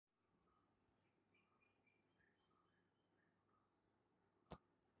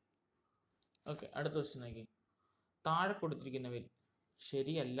Okay, അടുത്ത question നോക്കി. താഴെ കൊടുത്തിരിക്കുന്നവയിൽ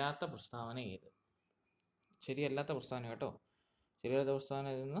ശരിയല്ലാത്ത പ്രസ്താവന ഏത്? ശരിയല്ലാത്ത പ്രസ്താവന കേട്ടോ. ശരിയല്ലാത്ത പ്രസ്താവന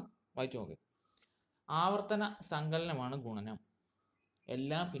ഏതെന്ന് വായിച്ചു നോക്കി. ആവർത്തന സങ്കലനമാണ് ഗുണനം.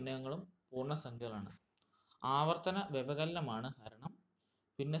 എല്ലാ ഭിന്നകങ്ങളും പൂർണ്ണസംഖ്യകളാണ്. ആവർത്തന വ്യവകലനമാണ് ഹരണം.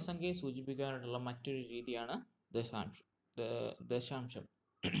 ഭിന്നസംഖ്യയെ സൂചിപ്പിക്കാനായിട്ടുള്ള മറ്റൊരു രീതിയാണ് ദശാംശം.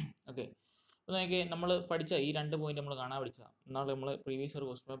 ഓക്കെ, അപ്പോൾ നോക്കിയാൽ നമ്മൾ പഠിച്ച ഈ 2 പോയിന്റ് നമ്മൾ കാണാൻ പഠിച്ചതാണ്. എന്നാൽ നമ്മൾ പ്രീവിയസ് ഒരു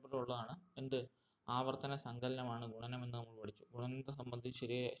ക്വസ്റ്റ്യൻ പേപ്പറിലുള്ളതാണ്. എന്ത്? ആവർത്തന സങ്കലനമാണ് ഗുണനം എന്ന് നമ്മൾ പഠിച്ചു. ഗുണനത്തെ സംബന്ധിച്ച്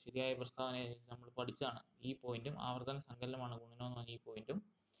ശരിയായ പ്രസ്താവന നമ്മൾ പഠിച്ചതാണ്. ഈ പോയിന്റും ആവർത്തന സങ്കലനമാണ് ഗുണനം എന്ന് പറഞ്ഞ ഈ പോയിന്റും.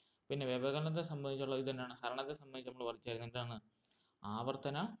 പിന്നെ വ്യവകലനത്തെ സംബന്ധിച്ചുള്ള ഇത് തന്നെയാണ്. ഹരണത്തെ സംബന്ധിച്ച് നമ്മൾ പഠിച്ചായിരുന്നു. എന്താണ്?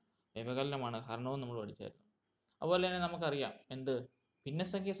 ആവർത്തന വ്യവകലനമാണ് ഹരണവും നമ്മൾ പഠിച്ചായിരുന്നു. അതുപോലെ തന്നെ നമുക്കറിയാം എന്ത്?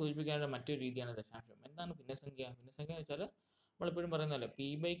 ഭിന്നസംഖ്യ സൂചിപ്പിക്കാനുള്ള മറ്റൊരു രീതിയാണ് ദശാംശം. എന്താണ് ഭിന്നസംഖ്യ? ഭിന്നസംഖ്യ എന്ന് വെച്ചാൽ നമ്മളെപ്പോഴും പറയുന്നതല്ലേ,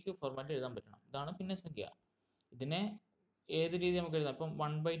 P/Q ഫോർമാറ്റ് എഴുതാൻ പറ്റണം. ഇതാണ് ഭിന്നസംഖ്യ. ഇതിനെ ഏത് രീതി നമുക്ക് എഴുതാം? ഇപ്പം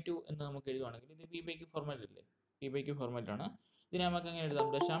 1/2 എന്ന് നമുക്ക് എഴുതുവാണെങ്കിൽ ഇത് P/Q ഫോർമാറ്റ് അല്ലേ? P/Q ഫോർമാറ്റ് ആണ്. ഇതിനെ നമുക്ക് എങ്ങനെ എഴുതാം?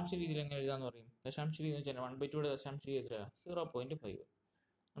 ദശാംശ രീതിയിൽ എങ്ങനെ എഴുതാന്ന് പറയും? ദശാംശ രീതി എന്ന് വെച്ചാൽ 1/2 ദശാംശ രീതി എത്രയാണ്? 0.5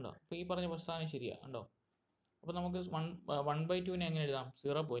 ഉണ്ടോ? അപ്പോൾ ഈ പറഞ്ഞ പ്രസ്താവന ശരിയാ ഉണ്ടോ? അപ്പോൾ നമുക്ക് 1/2 എങ്ങനെ എഴുതാം?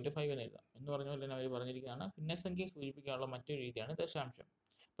 0.5 എന്ന് എഴുതാം. എന്ന് പറഞ്ഞ പോലെ തന്നെ അവർ പറഞ്ഞിരിക്കുന്നതാണ് ഭിന്നസംഖ്യയെ സൂചിപ്പിക്കാനുള്ള മറ്റൊരു രീതിയാണ് ദശാംശം.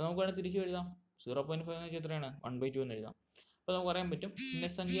 അപ്പോൾ നമുക്ക് വേണമെങ്കിൽ തിരിച്ചു എഴുതാം. 0.5 എന്ന് വെച്ചാൽ എത്രയാണ്? 1/2 എന്ന് എഴുതാം. അപ്പോൾ നമുക്ക് പറയാൻ പറ്റും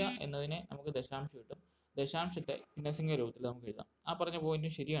ഭിന്നസംഖ്യ എന്നതിനെ നമുക്ക് ദശാംശം കിട്ടും. ദശാംശത്തെ ഭിന്നസംഖ്യ രൂപത്തിൽ നമുക്ക് എഴുതാം. ആ പറഞ്ഞ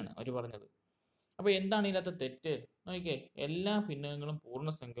പോയിന്റും ശരിയാണ് അവർ പറഞ്ഞത്. അപ്പോൾ എന്താണ് ഇതിനകത്ത് തെറ്റ്? നോക്കിയേ, എല്ലാ ഭിന്നകങ്ങളും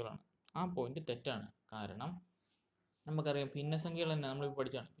പൂർണ്ണസംഖ്യകളാണ്. ആ പോയിന്റ് തെറ്റാണ്. കാരണം നമുക്കറിയാം ഭിന്നസംഖ്യകൾ തന്നെ നമ്മൾ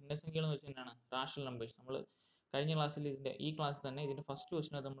പഠിച്ചാണ്. ഭിന്നസംഖ്യകൾ എന്ന് വെച്ചാൽ എന്താണ്? Rational numbers. നമ്മൾ കഴിഞ്ഞ ക്ലാസ്സിൽ ഈ ക്ലാസ്സിൽ തന്നെ ഇതിൻ്റെ ഫസ്റ്റ്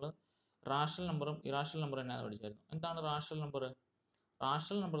ക്വസ്റ്റിനകത്ത് നമ്മൾ റാഷണൽ നമ്പറും ഇറാഷണൽ നമ്പറും എന്നാണ് പഠിച്ചായിരുന്നു. എന്താണ് റാഷണൽ നമ്പർ?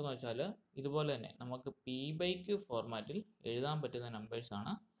 റാഷണൽ നമ്പർ എന്ന് വെച്ചാൽ ഇതുപോലെ തന്നെ നമുക്ക് P/Q ഫോർമാറ്റിൽ എഴുതാൻ പറ്റുന്ന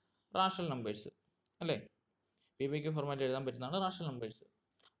നമ്പേഴ്സാണ് റാഷണൽ നമ്പേഴ്സ് അല്ലേ? P/Q ഫോർമാറ്റിൽ എഴുതാൻ പറ്റുന്നതാണ് റാഷണൽ നമ്പേഴ്സ്.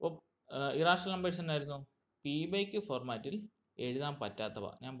 അപ്പോൾ ഇറാഷണൽ നമ്പേഴ്സ് എന്നായിരുന്നു? P/Q ഫോർമാറ്റിൽ എഴുതാൻ പറ്റാത്തവ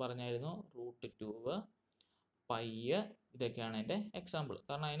ഞാൻ പറഞ്ഞായിരുന്നു. √2, പൈ, ഇതൊക്കെയാണ് എൻ്റെ എക്സാമ്പിൾ.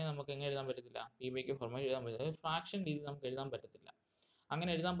 കാരണം അതിനെ നമുക്ക് എങ്ങനെ എഴുതാൻ പറ്റത്തില്ല? P/Q ഫോർമാറ്റിൽ എഴുതാൻ പറ്റില്ല. ഫ്രാക്ഷൻ രീതി നമുക്ക് എഴുതാൻ പറ്റത്തില്ല. അങ്ങനെ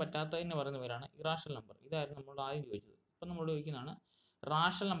എഴുതാൻ പറ്റാത്തതിന് പറയുന്ന പേരാണ് ഇറാഷണൽ നമ്പർ. ഇതായിരുന്നു നമ്മളോട് ആദ്യം ചോദിച്ചത്. ഇപ്പം നമ്മളോട് ചോദിക്കുന്നതാണ്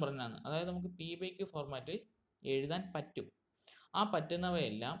റാഷണൽ നമ്പർ എന്നാണ്. അതായത് നമുക്ക് P/Q ഫോർമാറ്റിൽ എഴുതാൻ പറ്റും. ആ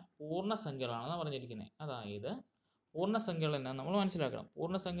പറ്റുന്നവയെല്ലാം പൂർണ്ണസംഖ്യകളാണെന്ന് പറഞ്ഞിരിക്കുന്നത്. അതായത് പൂർണ്ണസംഖ്യകൾ എന്നാണ് നമ്മൾ മനസ്സിലാക്കണം.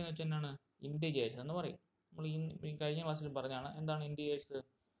 പൂർണ്ണസംഖ്യ എന്ന് വെച്ചാൽ എന്താണ്? ഇൻറ്റിജേഴ്സ് എന്ന് പറയും. നമ്മൾ ഈ കഴിഞ്ഞ ക്ലാസ്സിൽ പറഞ്ഞാണ്. എന്താണ് ഇൻറ്റിജേഴ്സ്?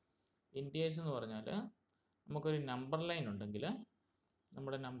 ഇൻറ്റിജേഴ്സ് എന്ന് പറഞ്ഞാൽ നമുക്കൊരു നമ്പർ ലൈൻ ഉണ്ടെങ്കിൽ,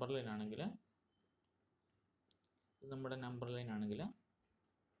 നമ്മുടെ നമ്പർ ലൈൻ ആണെങ്കിൽ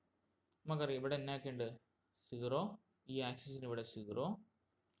നമുക്കറിയാം ഇവിടെ എന്നൊക്കെ ഉണ്ട്? 0, ഈ ആക്സിസിന് ഇവിടെ 0,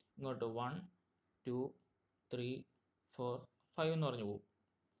 ഇങ്ങോട്ട് 1, 2, 3, 4, 5 എന്ന് പറഞ്ഞു പോകും.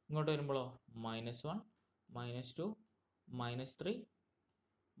 ഇങ്ങോട്ട് വരുമ്പോഴോ -1, -2, -3,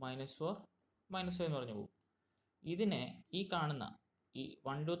 -4, -5 എന്ന് പറഞ്ഞു പോകും. ഇതിനെ ഈ കാണുന്ന ഈ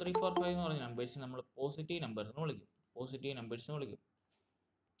 1, 2, 3, 4, 5 എന്ന് പറഞ്ഞ നമ്പേഴ്സിന് നമ്മൾ പോസിറ്റീവ് നമ്പർ എന്ന് വിളിക്കും. പോസിറ്റീവ് നമ്പേഴ്സ് എന്ന് വിളിക്കും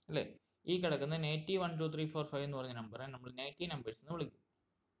അല്ലേ? ഈ കിടക്കുന്ന -1, 2, 3, 4, 5 എന്ന് പറഞ്ഞ നമ്പറെ നമ്മൾ നെഗറ്റീവ് നമ്പേഴ്സ് എന്ന് വിളിക്കും.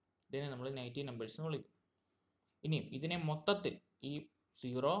 ഇതിനെ നമ്മൾ നെഗറ്റീവ് നമ്പേഴ്സ് എന്ന് വിളിക്കും. ഇനിയും ഇതിനെ മൊത്തത്തിൽ ഈ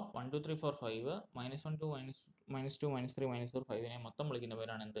 0, 1, 2, 3, 4, 5, -1, -2, -3, -4, 5നെ മൊത്തം വിളിക്കുന്ന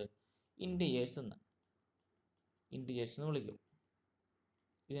പേരാണ് എന്ത്? ഇൻറ്റിജേഴ്സ് എന്ന് വിളിക്കും.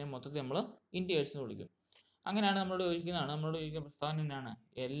 ഇതിനെ മൊത്തത്തിൽ നമ്മൾ ഇൻറ്റിജേഴ്സ് എന്ന് വിളിക്കും. അങ്ങനെയാണ് നമ്മളോട് ചോദിക്കുന്നതാണ്. നമ്മളോട് ചോദിക്കുന്ന പ്രസ്താവന തന്നെയാണ്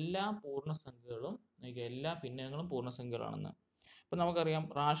എല്ലാ പൂർണ്ണസംഖ്യകളും, എല്ലാ ഭിന്നകങ്ങളും പൂർണ്ണസംഖ്യകളാണെന്ന്. ഇപ്പം നമുക്കറിയാം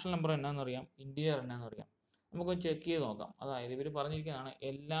റാഷണൽ നമ്പർ എന്നാന്ന് അറിയാം, ഇൻറ്റിജർ എന്നാന്ന് അറിയാം. നമുക്കൊന്ന് ചെക്ക് ചെയ്ത് നോക്കാം. അതായത് ഇവർ പറഞ്ഞിരിക്കുന്നതാണ്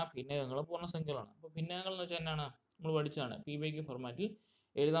എല്ലാ ഭിന്നകങ്ങളും പൂർണ്ണസംഖ്യകളാണ്. അപ്പോൾ ഭിന്നകങ്ങൾ എന്ന് വെച്ചാൽ എന്നാണ്? നമ്മൾ പഠിച്ചതാണ്. P/Q ഫോർമാറ്റിൽ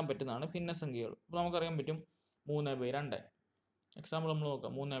എഴുതാൻ പറ്റുന്നതാണ് ഭിന്നസംഖ്യകൾ. അപ്പോൾ നമുക്കറിയാൻ പറ്റും 3/2. എക്സാമ്പിൾ നമ്മൾ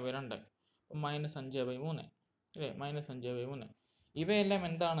നോക്കാം. 3/2 അപ്പം -5/3 അല്ലേ? -5/3 ഇവയെല്ലാം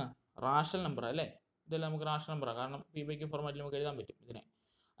എന്താണ്? റാഷണൽ നമ്പർ അല്ലേ? ഇതെല്ലാം നമുക്ക് റാഷണൽ നമ്പറാണ്. കാരണം P/Q ഫോർമാറ്റിൽ നമുക്ക് എഴുതാൻ പറ്റും ഇതിനെ.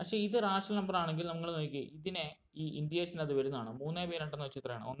 പക്ഷേ ഇത് റാഷണൽ നമ്പർ ആണെങ്കിൽ നമ്മൾ നോക്കി ഇതിനെ ഈ ഇൻറ്റിജേഴ്സിനകത്ത് വരുന്നതാണ്. 3/2 എന്ന് വെച്ചാൽ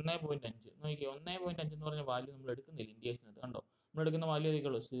എത്രയാണ്? 1.5. നോക്കി 1.5 എന്ന് പറഞ്ഞ വാല്യൂ നമ്മൾ എടുക്കുന്നില്ല ഇൻറ്റിജേഴ്സിനകത്ത്. കണ്ടോ? നമ്മൾ എടുക്കുന്ന വാല്യൂ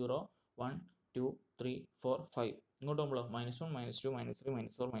ഏതൊക്കെയുള്ളൂ? 0, 1, 2, 3, 4, 5. ഇങ്ങോട്ട് പോകുമ്പോൾ -1, -2, -3,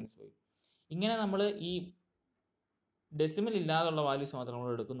 -4, -5. ഇങ്ങനെ നമ്മൾ ഈ ഡെസിമൽ ഇല്ലാതുള്ള വാല്യൂസ് മാത്രമേ നമ്മൾ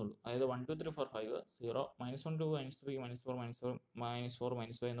എടുക്കുന്നുള്ളൂ. അതായത് 1, 2, 3, 4, 5, 0, -1, 2, -3, -4, -4,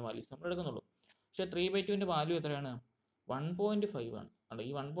 -5 എന്ന വാല്യൂസ് നമ്മൾ എടുക്കുന്നുള്ളൂ. പക്ഷേ 3/2ൻ്റെ വാല്യൂ എത്രയാണ്? 1.5 ആണ്. അല്ല,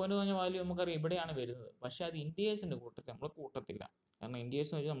 ഈ 1 എന്ന് പറഞ്ഞ വാല്യൂ നമുക്കറിയാം ഇവിടെയാണ് വരുന്നത്. പക്ഷേ അത് ഇൻറ്റിജേഴ്സിൻ്റെ കൂട്ടത്തിൽ നമ്മൾ കൂട്ടത്തില്ല. കാരണം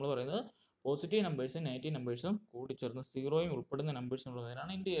ഇൻറ്റിജേഴ്സ് എന്ന് വെച്ചാൽ നമ്മൾ പറയുന്നത് പോസിറ്റീവ് നമ്പേഴ്സും നെഗറ്റീവ് നമ്പേഴ്സും കൂടിച്ചേർന്ന് 0യും ഉൾപ്പെടുന്ന നമ്പേഴ്സ്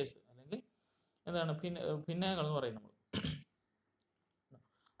എന്നുള്ളവരാണ് ഇൻറ്റിജേഴ്സ്, അല്ലെങ്കിൽ എന്താണ് ഭിന്നകങ്ങൾ എന്ന് പറയുന്നത്.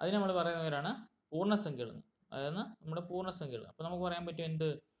 അതിന് നമ്മൾ പറയുന്നവരാണ് പൂർണ്ണസംഖ്യകൾ. അതായത് നമ്മുടെ പൂർണ്ണസംഖ്യകൾ. അപ്പോൾ നമുക്ക് പറയാൻ പറ്റും എന്ത്?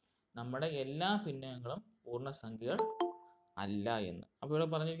 നമ്മുടെ എല്ലാ ഭിന്നകങ്ങളും പൂർണ്ണസംഖ്യകൾ അല്ല എന്ന്. അപ്പോൾ ഇവിടെ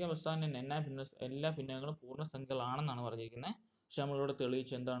പറഞ്ഞിരിക്കുന്ന പ്രസ്താവന എല്ലാ ഭിന്നകങ്ങളും പൂർണ്ണസംഖ്യകളാണെന്നാണ് പറഞ്ഞിരിക്കുന്നത്. പക്ഷെ നമ്മളിവിടെ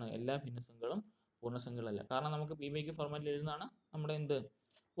തെളിയിച്ചു എന്താണ് എല്ലാ ഭിന്നസംഖ്യകളും പൂർണ്ണസംഖ്യകളല്ല. കാരണം നമുക്ക് P/Q ഫോർമാറ്റിൽ എഴുതുന്നതാണ് നമ്മുടെ എന്ത്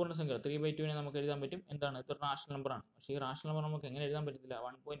പൂർണ്ണസംഖ്യ. 3/2 നമുക്ക് എഴുതാൻ പറ്റും. എന്താണ് ഇതൊരു റാഷണൽ നമ്പറാണ്. പക്ഷേ ഈ റാഷണൽ നമ്പർ നമുക്ക് എങ്ങനെ എഴുതാൻ പറ്റത്തില്ല?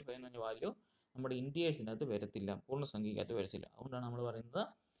 1.5 എന്ന വാല്യൂ നമ്മുടെ ഇന്റീജേഴ്സിൻ്റെ അകത്ത് വരത്തില്ല, പൂർണ്ണസംഖ്യക്കകത്ത് വരത്തില്ല. അതുകൊണ്ടാണ് നമ്മൾ പറയുന്നത്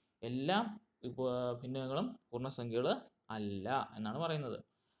എല്ലാ ഭിന്നകങ്ങളും പൂർണ്ണസംഖ്യകൾ അല്ല എന്നാണ് പറയുന്നത്.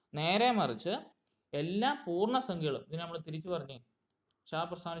 നേരെ മറിച്ച് എല്ലാ പൂർണ്ണസംഖ്യകളും, ഇതിനെ നമ്മൾ തിരിച്ചു പറഞ്ഞു പക്ഷെ ആ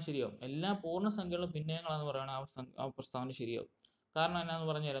പ്രസ്താവന ശരിയാവും. എല്ലാ പൂർണ്ണസംഖ്യകളും ഭിന്നകങ്ങളാണെന്ന് പറയുകയാണെങ്കിൽ ആ പ്രസ്താവന ശരിയാവും. കാരണം എന്നാന്ന്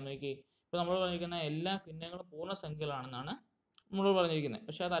പറഞ്ഞു തരാം. നോക്കി, ഇപ്പോൾ നമ്മൾ പറഞ്ഞിരിക്കുന്ന എല്ലാ ഭിന്നകങ്ങളും പൂർണ്ണസംഖ്യകളാണെന്നാണ് നമ്മൾ പറഞ്ഞിരിക്കുന്നത്.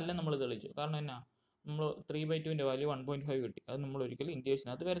 പക്ഷെ അതല്ല നമ്മൾ തെളിയിച്ചു. കാരണം എന്നാ, നമ്മൾ 3/2 വാല്യൂ 1.5 കിട്ടി. അത് നമ്മൾ ഒരിക്കലും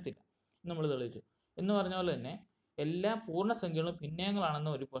ഇന്റീജേഴ്സിനകത്ത് വരത്തില്ല, നമ്മൾ തെളിയിച്ചു. എന്ന് പറഞ്ഞ പോലെ തന്നെ എല്ലാ പൂർണ്ണസംഖ്യകളും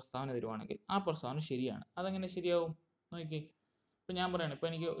ഭിന്നകങ്ങളാണെന്ന് ഒരു പ്രസ്താവന തരുവാണെങ്കിൽ ആ പ്രസ്താവന ശരിയാണ്. അതെങ്ങനെ ശരിയാവും നോക്കി. ഇപ്പം ഞാൻ പറയണം, ഇപ്പോൾ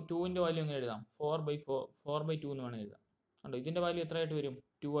എനിക്ക് 2ന്റെ വാല്യൂ എങ്ങനെ എഴുതാം? 4/2 എന്ന് വേണം എഴുതാം. കണ്ടോ, ഇതിൻ്റെ വാല്യൂ എത്ര ആയിട്ട് വരും?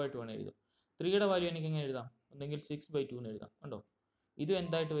 2 ആയിട്ട് വേണം എഴുതാം. 3യുടെ വാല്യൂ എനിക്ക് എങ്ങനെ എഴുതാം? ഒന്നെങ്കിൽ 6/2 എന്ന് എഴുതാം. കണ്ടോ, ഇതും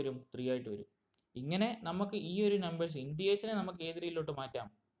എന്തായിട്ട് വരും? 3 ആയിട്ട് വരും. ഇങ്ങനെ നമുക്ക് ഈ ഒരു നമ്പേഴ്സ് ഇന്റീജേഴ്സിനെ നമുക്ക് ഏത് രീതിയിലോട്ട് മാറ്റാം?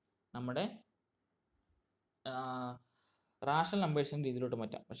 നമ്മുടെ റാഷണൽ നമ്പേഴ്സിൻ്റെ രീതിയിലോട്ട്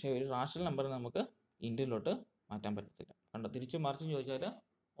മാറ്റാം. പക്ഷേ ഒരു റാഷണൽ നമ്പർ നമുക്ക് ഇന്റീജറിലോട്ട് മാറ്റാൻ പറ്റത്തില്ല. കണ്ടോ, തിരിച്ചും മറിച്ചും ചോദിച്ചാൽ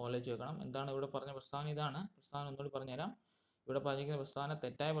ഓലോചിച്ച് വെക്കണം. എന്താണ് ഇവിടെ പറഞ്ഞ പ്രസ്താവന? ഇതാണ് പ്രസ്താവന. ഒന്നുകൂടി പറഞ്ഞുതരാം. ഇവിടെ പറഞ്ഞിരിക്കുന്ന പ്രസ്താവന,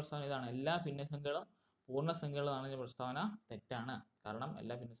 തെറ്റായ പ്രസ്താവന ഇതാണ്. എല്ലാ ഭിന്നസംഖ്യകളും പൂർണ്ണസംഖ്യകളാണെന്ന പ്രസ്താവന തെറ്റാണ്. കാരണം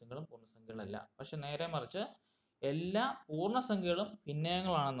എല്ലാ ഭിന്നസംഖ്യകളും പൂർണ്ണസംഖ്യകളല്ല. പക്ഷെ നേരെ മറിച്ച് എല്ലാ പൂർണ്ണസംഖ്യകളും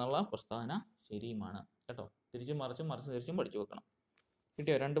ഭിന്നകങ്ങളാണെന്നുള്ള പ്രസ്താവന ശരിയുമാണ്. കേട്ടോ, തിരിച്ചും തിരിച്ചും പഠിച്ചു വെക്കണം.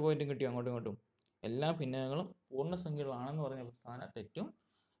 കിട്ടിയോ? 2 പോയിന്റും കിട്ടിയോ അങ്ങോട്ടും ഇങ്ങോട്ടും? എല്ലാ ഭിന്നകങ്ങളും പൂർണ്ണസംഖ്യകളാണെന്ന് പറഞ്ഞ പ്രസ്താവന തെറ്റും,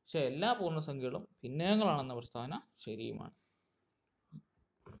 പക്ഷെ എല്ലാ പൂർണ്ണസംഖ്യകളും ഭിന്നകങ്ങളാണെന്ന പ്രസ്താവന ശരിയുമാണ്.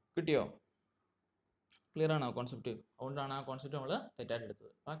 കിട്ടിയോ? ക്ലിയർ ആണോ കോൺസെപ്റ്റ്? അതുകൊണ്ടാണ് ആ കോൺസെപ്റ്റ് നമ്മൾ തെറ്റായിട്ട് എടുത്തത്.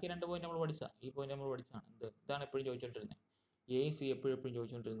 ബാക്കി 2 പോയിന്റ് നമ്മൾ പഠിച്ച, ഈ പോയിന്റ് നമ്മൾ പഠിച്ചതാണ്. ഇതാണ് എപ്പോഴും ചോദിച്ചുകൊണ്ടിരുന്നത്. A C എപ്പോഴും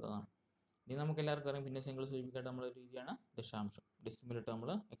ചോദിച്ചുകൊണ്ടിരുന്നതാണ്. ഇനി നമുക്ക് എല്ലാവർക്കും അറിയാം, ഭിന്നസംഖ്യകൾ സൂചിപ്പിക്കേണ്ട നമ്മളെ രീതിയാണ് ദശാംശം. ഡെസിമലിട്ട് നമ്മൾ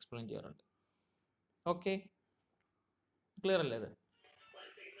എക്സ്പ്ലെയിൻ ചെയ്യാറുണ്ട്. ഓക്കെ, ക്ലിയർ അല്ലേ ഇത്?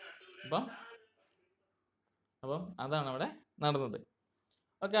 അപ്പം അതാണ് അവിടെ നടന്നത്.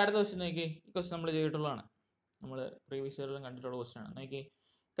 ഓക്കെ, അടുത്ത ക്വസ്റ്റ്യൻ നോക്കി. ഈ ക്വസ്റ്റ്യൻ നമ്മൾ ചെയ്തിട്ടുള്ളതാണ്, നമ്മൾ പ്രീവിയസ് ഇയറിലും കണ്ടിട്ടുള്ള ക്വസ്റ്റ്യൻ ആണ്. നോക്കി,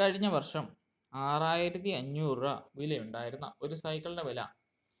 കഴിഞ്ഞ വർഷം 6500 രൂപ വിലയുണ്ടായിരുന്ന ഒരു സൈക്കിളിൻ്റെ വില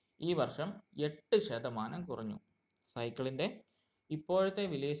ഈ വർഷം 8% കുറഞ്ഞു. സൈക്കിളിൻ്റെ ഇപ്പോഴത്തെ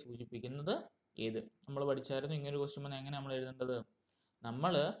വിലയെ സൂചിപ്പിക്കുന്നത് ഏത്? നമ്മൾ പഠിച്ചായിരുന്നു ഇങ്ങനെ ഒരു ക്വസ്റ്റ്യൻ വന്നാൽ എങ്ങനെ നമ്മൾ എഴുതേണ്ടത്?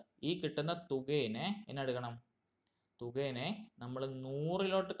 നമ്മൾ ഈ കിട്ടുന്ന തുകേനെ എന്നെടുക്കണം? തുകേനെ നമ്മൾ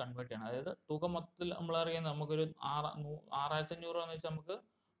 100-ലോട്ട് കൺവേർട്ട് ചെയ്യണം. അതായത് തുക മൊത്തത്തിൽ നമ്മളറിയാം, നമുക്കൊരു 6500 എന്ന് വെച്ചാൽ നമുക്ക്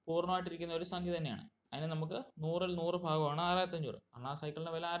പൂർണ്ണമായിട്ടിരിക്കുന്ന ഒരു സംഖ്യ തന്നെയാണ്. അതിന് നമുക്ക് 100-ൽ 100 ഭാഗമാണ് 6500. കാരണം ആ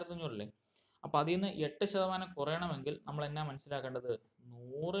സൈക്കിളിൻ്റെ വില 1500 അല്ലേ. അപ്പം അതിൽ നിന്ന് 8% കുറയണമെങ്കിൽ നമ്മൾ എന്നാ മനസ്സിലാക്കേണ്ടത്?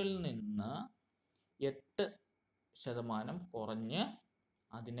 100-ൽ നിന്ന് 8% കുറഞ്ഞ്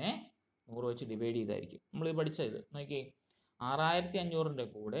അതിനെ 100 വെച്ച് ഡിവൈഡ് ചെയ്തായിരിക്കും നമ്മൾ ഈ പഠിച്ചത്. നോക്കി, 6500-ന്റെ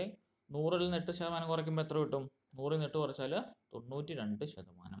കൂടെ 100-ൽ നിന്ന് 8% കുറയ്ക്കുമ്പോൾ എത്ര കിട്ടും? 100-ൽ നിന്ന് 8 കുറച്ചാൽ 92%.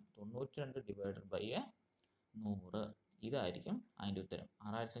 92 ഡിവൈഡഡ് ബൈ 100. ഇതായിരിക്കും അതിൻ്റെ ഉത്തരം.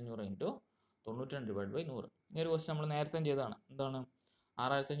 6500 ഇൻറ്റു 92 ഡിവൈഡ് ബൈ 100. ഈ ഒരു ക്വസ്റ്റ്യൻ നമ്മൾ നേരത്തെ ചെയ്തതാണ്. എന്താണ്?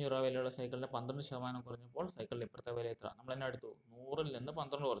 6500 രൂപ വിലയുള്ള സൈക്കിളിൻ്റെ 12% കുറഞ്ഞപ്പോൾ സൈക്കിളിൻ്റെ ഇപ്പോഴത്തെ വില എത്ര? നമ്മൾ തന്നെ എടുത്തു, 100-ൽ നിന്ന്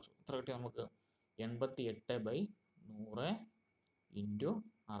 12 കുറച്ചു. എത്ര കിട്ടി നമുക്ക്? 88/100 ഇൻറ്റു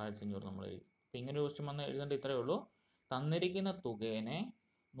 6500 നമ്മൾ എഴുതി. അപ്പം ഇങ്ങനെ ഒരു ക്വസ്റ്റ്യൻ വന്ന് എഴുതേണ്ട ഇത്രയേ ഉള്ളൂ. തന്നിരിക്കുന്ന തുകേനെ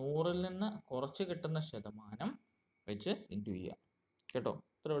 100-ൽ നിന്ന് കുറച്ച് കിട്ടുന്ന ശതമാനം വെച്ച് ഇൻറ്റു ചെയ്യുക. കേട്ടോ,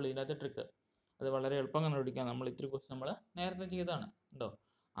 ഇത്രയേ ഉള്ളൂ ഇതിനകത്ത് ട്രിക്ക്. അത് വളരെ എളുപ്പം കണ്ടുപിടിക്കാം. നമ്മൾ ഇത്തിരി ക്വസ്റ്റ്യൻ നമ്മൾ നേരത്തെ ചെയ്തതാണ്. ഉണ്ടോ?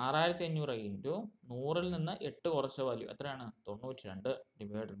 6500 ഇൻറ്റു 100-ൽ നിന്ന് 8 കുറച്ച വാല്യൂ എത്രയാണ്? 92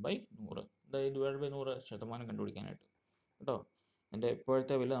 ഡിവൈഡഡ് ബൈ 100. അതായത് ഡിവൈഡ് ബൈ 100 ശതമാനം കണ്ടുപിടിക്കാനായിട്ട്. കേട്ടോ, എൻ്റെ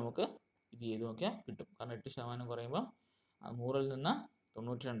ഇപ്പോഴത്തെ വില നമുക്ക് ഇത് ചെയ്ത് നോക്കിയാൽ കിട്ടും. കാരണം 8% കുറയുമ്പോൾ 100-ൽ നിന്ന്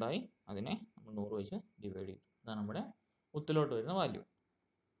 92 അതിനെ നമ്മൾ 100 വെച്ച് ഡിവൈഡ് ചെയ്തു. ഇതാണ് നമ്മുടെ ഉത്തരത്തിലോട്ട് വരുന്ന വാല്യൂ.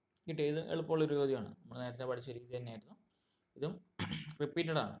 കിട്ടിയ ഇത് എളുപ്പമുള്ളൊരു ചോദ്യമാണ്. നമ്മൾ നേരത്തെ പഠിച്ച രീതി തന്നെയായിരുന്നു. ഇതും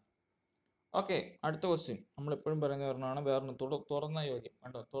റിപ്പീറ്റഡ് ആണ്. ഓക്കെ, അടുത്ത ക്വസ്റ്റ്യൻ നമ്മൾ എപ്പോഴും പറയുന്ന ഒരെണ്ണമാണ്, വേറൊന്ന് തുറന്ന ചോദ്യം.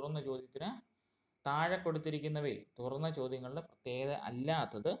 കണ്ടോ, തുറന്ന ചോദ്യത്തിന് താഴെ കൊടുത്തിരിക്കുന്നവയിൽ തുറന്ന ചോദ്യങ്ങളുടെ പ്രത്യേകത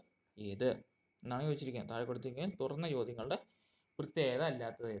അല്ലാത്തത് ഏത് എന്നാണ് ചോദിച്ചിരിക്കുന്നത്. താഴെ കൊടുത്തിരിക്കുന്നത് തുറന്ന ചോദ്യങ്ങളുടെ പ്രത്യേകത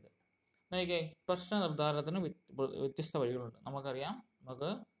അല്ലാത്തത് ഏത്? നോക്കിക്കേ, പ്രശ്ന നിർദ്ധാരണത്തിന് വ്യത്യസ്ത വഴികളുണ്ട്. നമുക്കറിയാം, നമുക്ക്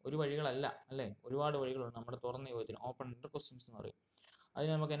ഒരു വഴികളല്ല അല്ലേ, ഒരുപാട് വഴികളുണ്ട് നമ്മുടെ തുറന്ന ചോദ്യത്തിന്. ഓപ്പൺ എൻഡഡ് ക്വസ്റ്റ്യൻസ് എന്ന് പറയും.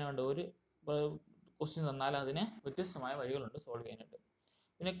 അതിന് നമുക്ക് എന്നാ വേണ്ട? ഒരു ക്വസ്റ്റ്യൻ തന്നാൽ അതിന് വ്യത്യസ്തമായ വഴികളുണ്ട് സോൾവ് ചെയ്യാനായിട്ട്.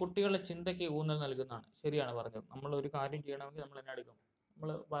 പിന്നെ കുട്ടികളുടെ ചിന്തയ്ക്ക് ഊന്നൽ നൽകുന്നതാണ്. ശരിയാണ് പറഞ്ഞത്. നമ്മൾ ഒരു കാര്യം ചെയ്യണമെങ്കിൽ നമ്മൾ എന്നാ എടുക്കും? നമ്മൾ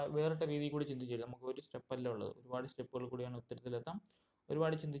വേറിട്ട രീതിയിൽ കൂടി ചിന്തിച്ചിട്ട്, നമുക്ക് ഒരു സ്റ്റെപ്പല്ല ഉള്ളത്, ഒരുപാട് സ്റ്റെപ്പുകൾ കൂടിയാണ് ഉത്തരത്തിലെത്താം.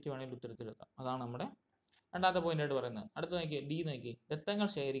 ഒരുപാട് ചിന്തിച്ച് വേണമെങ്കിൽ ഉത്തരത്തിലെത്താം. അതാണ് നമ്മുടെ രണ്ടാമത്തെ പോയിന്റ് ആയിട്ട് പറയുന്നത്. അടുത്ത നോക്കി, D നോക്കി, ദത്തങ്ങൾ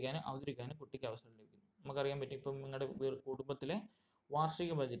ശേഖരിക്കാനും അവതരിക്കാനും കുട്ടിക്ക് അവസരം ലഭിക്കുന്നു. നമുക്കറിയാൻ പറ്റും. ഇപ്പം നിങ്ങളുടെ കുടുംബത്തിലെ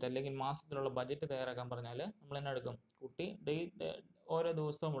വാർഷിക ബഡ്ജറ്റ് അല്ലെങ്കിൽ മാസത്തിലുള്ള ബഡ്ജറ്റ് തയ്യാറാക്കാൻ പറഞ്ഞാൽ നമ്മൾ തന്നെ എടുക്കും, കുട്ടി ഓരോ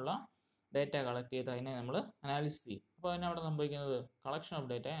ദിവസമുള്ള ഡേറ്റ കളക്ട് ചെയ്ത് അതിനെ നമ്മൾ അനാലിസിസ് ചെയ്യും. അപ്പോൾ അതിനെ അവിടെ സംഭവിക്കുന്നത് collection of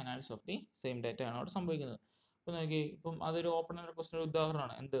data, analysis of the same data ആണ് അവിടെ സംഭവിക്കുന്നത്. അപ്പോൾ നോക്കി, ഇപ്പം അതൊരു ഓപ്പൺ ആൻഡ് ക്വസ്റ്റ്യൻ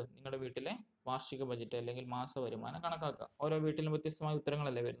ഉദാഹരണമാണ്. എന്ത്? നിങ്ങളുടെ വീട്ടിലെ വാർഷിക ബഡ്ജറ്റ് അല്ലെങ്കിൽ മാസ വരുമാനം കണക്കാക്കുക. ഓരോ വീട്ടിലും വ്യത്യസ്തമായ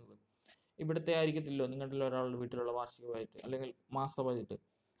ഉത്തരങ്ങളല്ലേ വരുന്നത്. ഇവിടുത്തെ ആയിരിക്കത്തില്ലോ നിങ്ങളുടെ ഒരാളുടെ വീട്ടിലുള്ള വാർഷിക ബഡ്ജറ്റ് അല്ലെങ്കിൽ മാസ ബഡ്ജറ്റ്.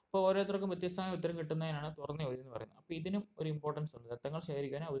 അപ്പോൾ ഓരോരുത്തർക്കും വ്യത്യസ്തമായ ഉത്തരം കിട്ടുന്നതിനാണ് തുറന്ന ചോദ്യം എന്ന് പറയുന്നത്. അപ്പോൾ ഇതിനും ഒരു ഇമ്പോർട്ടൻസ് ഉണ്ട്. ദത്തങ്ങൾ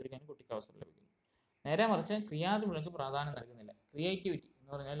ശേഖരിക്കാനും അവതരിക്കാനും കുട്ടിക്ക് അവസരം ലഭിക്കുന്നു. നേരെ മറിച്ച് ക്രിയാത്മകൾക്ക് പ്രാധാന്യം നൽകുന്നില്ല. ക്രിയേറ്റിവിറ്റി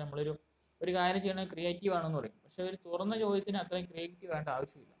എന്ന് പറഞ്ഞാൽ ഒരു കാര്യം ചെയ്യണമെങ്കിൽ ക്രിയേറ്റീവ് ആണെന്ന് പറയും. പക്ഷെ ഒരു തുറന്ന ചോദ്യത്തിന് അത്രയും ക്രിയേറ്റീവ് വേണ്ട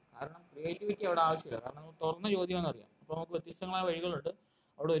ആവശ്യമില്ല. കാരണം ക്രിയേറ്റിവിറ്റി അവിടെ ആവശ്യമില്ല. കാരണം തുറന്ന ചോദ്യമെന്ന് അറിയാം. അപ്പോൾ നമുക്ക് വ്യത്യസ്തങ്ങളായ വഴികളുണ്ട്.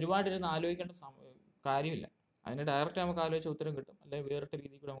 അവിടെ ഒരുപാട് ഇരുന്ന് ആലോചിക്കേണ്ട കാര്യമില്ല. അതിന് ഡയറക്റ്റ് നമുക്ക് ആലോചിച്ച ഉത്തരം കിട്ടും, അല്ലെങ്കിൽ വേറിട്ട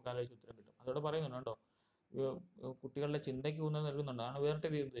രീതിയിൽ കൂടെ നമുക്ക് ആലോചിച്ച ഉത്തരം കിട്ടും. അതോടെ പറയുന്നുണ്ടോ, കുട്ടികളുടെ ചിന്തയ്ക്ക് ഊന്നൽ നൽകുന്നുണ്ട്. അതാണ് വേറിട്ട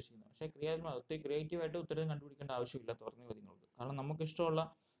രീതി ഉദ്ദേശിക്കുന്നത്. പക്ഷേ ഒത്തിരി ക്രിയേറ്റീവായിട്ട് ഉത്തരം കണ്ടുപിടിക്കേണ്ട ആവശ്യമില്ല തുറന്ന ചോദ്യങ്ങൾക്ക്. കാരണം നമുക്ക് ഇഷ്ടമുള്ള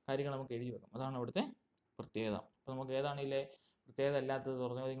കാര്യങ്ങൾ നമുക്ക് എഴുതി വെക്കാം. അതാണ് അവിടുത്തെ പ്രത്യേകത. അപ്പോൾ നമുക്ക് ഏതാണില്ലേ പ്രത്യേകത അല്ലാത്തത്?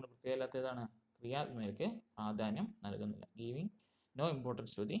 തുറന്ന ചോദ്യങ്ങളുടെ പ്രത്യേകത അല്ലാത്ത ഏതാണ്? ക്രിയാത്മകതയ്ക്ക് പ്രാധാന്യം നൽകുന്നില്ല. Giving no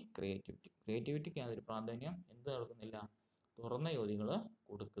importance to the creativity. ക്രിയേറ്റിവിറ്റിക്ക് യാതൊരു പ്രാധാന്യം എന്ത് നൽകുന്നില്ല? തുറന്ന ചോദ്യങ്ങൾ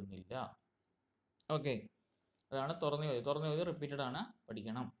കൊടുക്കുന്നില്ല. ഓക്കെ, അതാണ് തുറന്ന ചോദ്യം. തുറന്ന ചോദ്യം റിപ്പീറ്റഡ് ആണ്,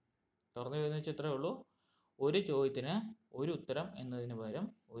 പഠിക്കണം. തുറന്ന ചോദ്യം എന്ന് വെച്ചാൽ ഇത്രയേ ഉള്ളൂ. ഒരു ചോദ്യത്തിന് ഒരു ഉത്തരം എന്നതിന് പകരം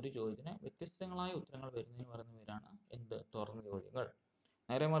ഒരു ചോദ്യത്തിന് വ്യത്യസ്തങ്ങളായ ഉത്തരങ്ങൾ വരുന്നതിന് പറയുന്ന പേരാണ് എന്ത്? തുറന്ന ചോദ്യങ്ങൾ.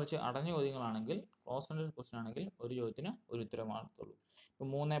 നേരെ മറിച്ച് അടഞ്ഞ ചോദ്യങ്ങളാണെങ്കിൽ, ക്ലോസ് എൻഡഡ് ക്വസ്റ്റ്യൻ ആണെങ്കിൽ ഒരു ചോദ്യത്തിന് ഒരു ഉത്തരമാകത്തുള്ളൂ. ഇപ്പം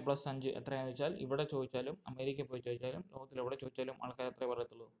 3+5 എത്രയാണെന്ന് വെച്ചാൽ ഇവിടെ ചോദിച്ചാലും അമേരിക്കയിൽ പോയി ചോദിച്ചാലും ലോകത്തിൽ എവിടെ ചോദിച്ചാലും ആൾക്കാർ എത്രയേ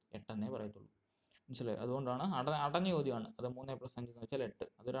പറയത്തുള്ളൂ? 8 പറയത്തുള്ളൂ. മനസ്സിലായി? അതുകൊണ്ടാണ് അടഞ്ഞ ചോദ്യമാണ് അത്. 3+5 എന്ന് വെച്ചാൽ 8.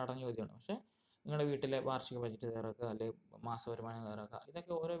 അതൊരു അടഞ്ഞ ചോദ്യമാണ്. പക്ഷേ നിങ്ങളുടെ വീട്ടിലെ വാർഷിക ബഡ്ജറ്റ് തയ്യാറാക്കുക അല്ലെങ്കിൽ മാസ വരുമാനം തയ്യാറാക്കുക,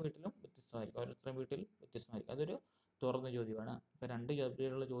 ഇതൊക്കെ ഓരോ വീട്ടിലും വ്യത്യസ്തമായിരിക്കും. ഓരോരുത്തരുടെ വീട്ടിൽ വ്യത്യസ്തമായിരിക്കും. അതൊരു തുറന്ന ചോദ്യമാണ്. ഇപ്പോൾ 2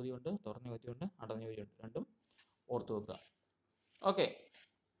 രീതിയിലുള്ള ചോദ്യമുണ്ട്, തുറന്ന ചോദ്യമുണ്ട്, അടഞ്ഞ ചോദ്യമുണ്ട്. രണ്ടും ഓർത്ത് വെക്കുക. ഓക്കെ,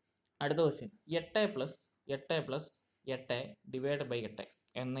 അടുത്ത ക്വസ്റ്റ്യൻ. 8+8+8 ഡിവൈഡ് ബൈ 8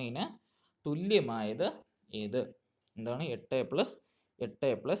 എന്നതിന് തുല്യമായത് ഏത്? എന്താണ്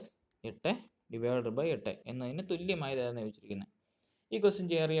 8+8+8 ഡിവൈഡ് ബൈ 8 എന്നതിന് തുല്യമായത് ഏതെന്ന് ചോദിച്ചിരിക്കുന്നത്. ഈ ക്വസ്റ്റ്യൻ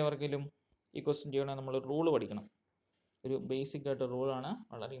ചെയ്യറിയവർക്കെങ്കിലും ഈ ക്വസ്റ്റ്യൻ ചെയ്യണമെങ്കിൽ നമ്മൾ റൂള് പഠിക്കണം. ഒരു ബേസിക് ആയിട്ട് റൂളാണ്,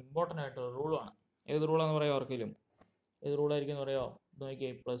 വളരെ ഇമ്പോർട്ടൻ്റ് ആയിട്ടുള്ള റൂളാണ്. ഏത് റൂളാന്ന് പറയാം അവർക്കെങ്കിലും? ഏത് റൂളായിരിക്കും എന്ന് പറയാമോ?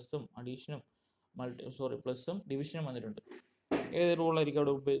 നോക്കിയേ, പ്ലസും ഡിവിഷനും വന്നിട്ടുണ്ട്. ഏത് റൂളായിരിക്കും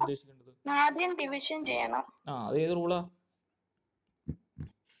അവിടെ ഉദ്ദേശിക്കേണ്ടത്? ആദ്യം ഡിവിഷൻ ചെയ്യണം. അത് ഏത് റൂളാ?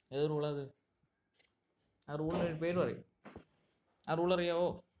 ഏത് റൂളാ അത്? ആ റൂളിന് ഒരു പേര് പറയും. ആ റൂൾ അറിയാവോ?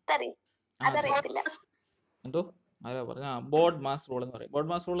 എന്തോ ആരാ പറഞ്ഞ? ബോർഡ് മാസ് റൂൾ എന്ന് പറയും. ബോർഡ്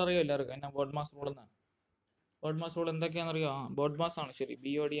മാസ് റൂൾ അറിയോ എല്ലാവർക്കും? എന്നാ ബോർഡ് മാസ് റൂൾ എന്നാണ്? ബോർഡ് മാസ് റൂൾ എന്തൊക്കെയാണെന്ന് അറിയോ? ബോർഡ് മാസ് ആണ് ശരി.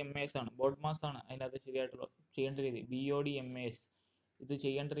 BODMAS ആണ്. ബോർഡ് മാസ് ആണ് അതിനകത്ത് ശരിയായിട്ടുള്ള ചെയ്യേണ്ട രീതി. BODMAS ഇത്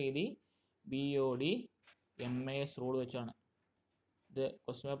ചെയ്യേണ്ട രീതി BODMAS റൂൾ വെച്ചാണ്. ഇത്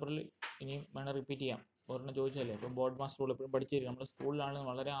ക്വസ്റ്റ്യൻ പേപ്പറിൽ ഇനിയും വേണം റിപ്പീറ്റ് ചെയ്യാം. ഒരെണ്ണം ചോദിച്ചല്ലേ. ഇപ്പം ബോർഡ് മാസ് റൂൾ എപ്പോഴും പഠിച്ചിരിക്കും. നമ്മുടെ സ്കൂളിലാണ്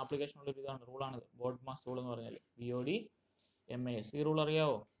വളരെ ആപ്ലിക്കേഷൻ ഉള്ള ഒരു ഇതാണ്, റൂളാണിത്. ബോർഡ് മാസ് റൂൾ എന്ന് പറഞ്ഞാൽ BODMAS. ഈ റൂൾ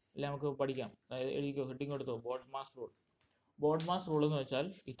അറിയാവോ? എല്ലാം നമുക്ക് പഠിക്കാം. അതായത് എഴുതിക്കോ, ഹെഡിങ് എടുത്തോ, board mass rule. Board mass rule എന്ന് വെച്ചാൽ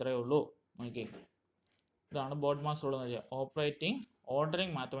ഇത്രയേ ഉള്ളൂ. നോക്കിയേ, ഇതാണ് ബോർഡ് മാസ് റൂൾ എന്ന് വെച്ചാൽ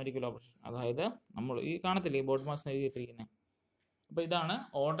ഓർഡറിങ് മാത്തമാറ്റിക്കൽ ഓപ്പറേഷൻ. അതായത് നമ്മൾ ഈ കാണത്തില്ലേ ഈ ബോർഡ് മാസ് എഴുതിയിട്ടിരിക്കുന്നത്. അപ്പോൾ ഇതാണ്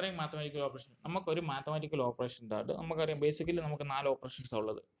ഓർഡറിങ് മാത്തമാറ്റിക്കൽ ഓപ്പറേഷൻ. നമുക്കൊരു മാത്തമാറ്റിക്കൽ ഓപ്പറേഷൻ ഉണ്ട്. നമുക്കറിയാം ബേസിക്കലി നമുക്ക് 4 ഓപ്പറേഷൻസ്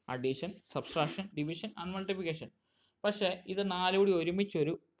ഉള്ളത്: addition, subtraction, division and multiplication. പക്ഷേ ഇത് 4 കൂടി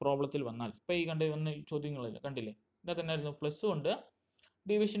ഒരുമിച്ചൊരു പ്രോബ്ലത്തിൽ വന്നാൽ, ഇപ്പോൾ ഈ വന്ന ചോദ്യങ്ങളില്ല കണ്ടില്ലേ, ഇതിനകത്ത് തന്നെ ആയിരുന്നു പ്ലസ്സും ഉണ്ട്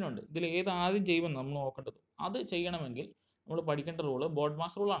ഡിവിഷനും ഉണ്ട്. ഇതിൽ ഏത് ആദ്യം ചെയ്യുമെന്ന് നമ്മൾ നോക്കേണ്ടത്. അത് ചെയ്യണമെങ്കിൽ നമ്മൾ പഠിക്കേണ്ട റൂള് ബോർഡ്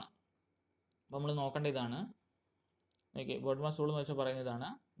മാസ് റൂളാണ്. അപ്പോൾ നമ്മൾ നോക്കേണ്ട ഇതാണ്. ഓക്കെ, ബോർഡ് മാസ് റൂൾ എന്ന് വെച്ചാൽ പറയുന്നത് ഇതാണ്.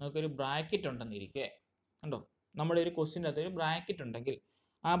 നമുക്കൊരു ബ്രാക്കറ്റ് ഉണ്ടെന്നിരിക്കെ, കണ്ടോ, നമ്മുടെ ഒരു ക്വസ്റ്റ്യൻ്റെ അകത്ത് ഒരു ബ്രാക്കറ്റ് ഉണ്ടെങ്കിൽ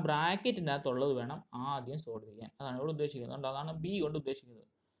ആ ബ്രാക്കറ്റിൻ്റെ അകത്തുള്ളത് വേണം ആദ്യം സോൾവ് ചെയ്യാൻ. അതാണ് ഇവിടെ ഉദ്ദേശിക്കുന്നത്. അതാണ് ബി കൊണ്ട് ഉദ്ദേശിക്കുന്നത്.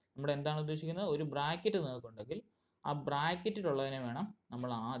 നമ്മുടെ എന്താണ് ഉദ്ദേശിക്കുന്നത്? ഒരു ബ്രാക്കറ്റ് നിങ്ങൾക്കുണ്ടെങ്കിൽ ആ ബ്രാക്കറ്റിലുള്ളതിനെ വേണം നമ്മൾ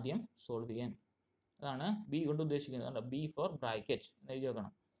ആദ്യം സോൾവ് ചെയ്യാൻ. അതാണ് ബി കൊണ്ട് ഉദ്ദേശിക്കുന്നത്. ബി ഫോർ ബ്രാക്കറ്റ് എന്ന് എഴുതി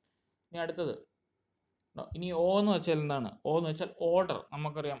വെക്കണം. ഇനി അടുത്തത്, ഇനി O എന്ന് വെച്ചാൽ എന്താണ്? O എന്ന് വെച്ചാൽ ഓർഡർ.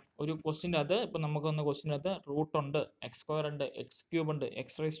 നമുക്കറിയാം ഒരു ക്വസ്റ്റ്യൻ്റെ അത് ഇപ്പം നമുക്ക് വന്ന ക്വസ്റ്റ്യൻ്റെ അത് റൂട്ടുണ്ട്, x² ഉണ്ട്, x³ ഉണ്ട്,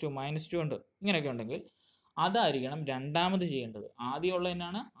 x⁻² ഉണ്ട്, ഇങ്ങനെയൊക്കെ ഉണ്ടെങ്കിൽ അതായിരിക്കണം രണ്ടാമത് ചെയ്യേണ്ടത്. ആദ്യം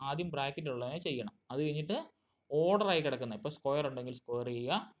ഉള്ളതിനാണ് ആദ്യം ബ്രാക്കറ്റ് ഉള്ളതിനെ ചെയ്യണം. അത് കഴിഞ്ഞിട്ട് ഓർഡറായി കിടക്കുന്നത്, ഇപ്പോൾ സ്ക്വയർ ഉണ്ടെങ്കിൽ സ്ക്വയർ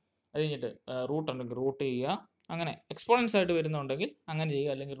ചെയ്യുക, അത് കഴിഞ്ഞിട്ട് റൂട്ട് ഉണ്ടെങ്കിൽ റൂട്ട് ചെയ്യുക, അങ്ങനെ എക്സ്പോണൻസ് ആയിട്ട് വരുന്നുണ്ടെങ്കിൽ അങ്ങനെ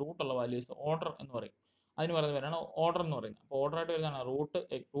ചെയ്യുക. അല്ലെങ്കിൽ റൂട്ടുള്ള വാല്യൂസ് ഓർഡർ എന്ന് പറയും. അതിന് പറയുന്ന പേരാണ് ഓർഡർ എന്ന് പറയുന്നത്. അപ്പോൾ ഓർഡറായിട്ട് വരുന്നതാണ്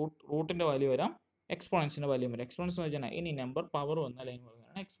റൂട്ടിൻ്റെ വാല്യൂ വരാം, എക്സ്പോണൻസിൻ്റെ വാല്യൂ വരാം. എക്സ്പോണൻസ് എന്ന് വെച്ചാൽ ഇനി നമ്പർ പവർ വന്നാൽ അതിന്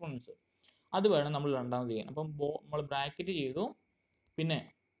പറയുന്നതാണ് എക്സ്പോണൻസ്. അത് വേണം നമ്മൾ രണ്ടാമത് ചെയ്യാൻ. അപ്പം നമ്മൾ ബ്രാക്കറ്റ് ചെയ്തു, പിന്നെ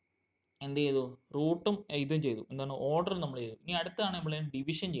എന്ത് ചെയ്തു? റൂട്ടും ഇതും ചെയ്തു. എന്താണ്? ഓർഡർ നമ്മൾ ചെയ്തു. ഇനി അടുത്താണ് നമ്മൾ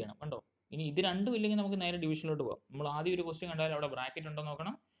ഡിവിഷൻ ചെയ്യണം. കണ്ടോ, ഇനി ഇത് രണ്ടും ഇല്ലെങ്കിൽ നമുക്ക് നേരെ ഡിവിഷനിലോട്ട് പോകാം. നമ്മൾ ആദ്യം ഒരു ക്വസ്റ്റ്യൻ കണ്ടാൽ അവിടെ ബ്രാക്കറ്റ് ഉണ്ടോ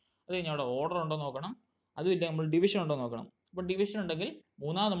നോക്കണം, അത് കഴിഞ്ഞാൽ അവിടെ ഓർഡർ ഉണ്ടോ നോക്കണം, അതും ഇല്ല നമ്മൾ ഡിവിഷൻ ഉണ്ടോ നോക്കണം. അപ്പോൾ ഡിവിഷൻ ഉണ്ടെങ്കിൽ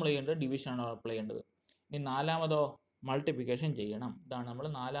മൂന്നാമത് നമ്മൾ ചെയ്യേണ്ടത് ഡിവിഷനാണ് അപ്ലൈ ചെയ്യേണ്ടത്. ഇനി നാലാമതോ മൾട്ടിപ്ലിക്കേഷൻ ചെയ്യണം. ഇതാണ് നമ്മൾ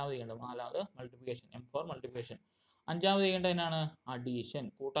നാലാമത് ചെയ്യേണ്ടത്. നാലാമത് മൾട്ടിപ്ലിക്കേഷൻ, എം ഫോർ മൾട്ടിപ്ലിക്കേഷൻ. അഞ്ചാമത് ചെയ്യേണ്ടത് എന്നാണ്? അഡീഷൻ.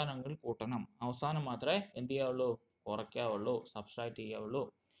 കൂട്ടാനെങ്കിൽ കൂട്ടണം. അവസാനം മാത്രമേ എന്ത് ചെയ്യാവുള്ളൂ? കുറയ്ക്കാവുള്ളൂ, സബ്സ്ട്രാക്ട് ചെയ്യാവുള്ളൂ.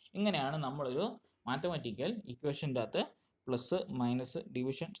 ഇങ്ങനെയാണ് നമ്മളൊരു മാത്തമാറ്റിക്കൽ ഇക്വേഷൻ്റെ അകത്ത് പ്ലസ് മൈനസ്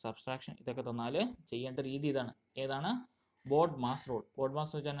ഡിവിഷൻ സബ്സ്ട്രാക്ഷൻ ഇതൊക്കെ തന്നാൽ ചെയ്യേണ്ട രീതി ഇതാണ്. ഏതാണ്? Board mass rule. Board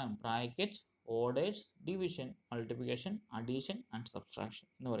mass വെച്ചാൽ bracket, orders, division, multiplication, addition and subtraction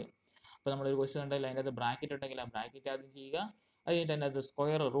എന്ന് പറയും. അപ്പോൾ നമ്മളൊരു ക്വസ്റ്റ്യൻ ഉണ്ടെങ്കിൽ അതിൻ്റെ അകത്ത് ബ്രാക്കറ്റ് ഉണ്ടെങ്കിൽ ആ ബ്രാക്കറ്റ് ആദ്യം ചെയ്യുക. അത് കഴിഞ്ഞിട്ട് അതിൻ്റെ അകത്ത്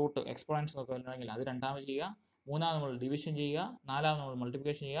സ്ക്വയർ, റൂട്ട്, എക്സ്പോണൻസ് ഒക്കെ ഉണ്ടെങ്കിൽ അത് രണ്ടാമത് ചെയ്യുക. മൂന്നാമത് നമ്മൾ ഡിവിഷൻ ചെയ്യുക. നാലാമത് നമ്മൾ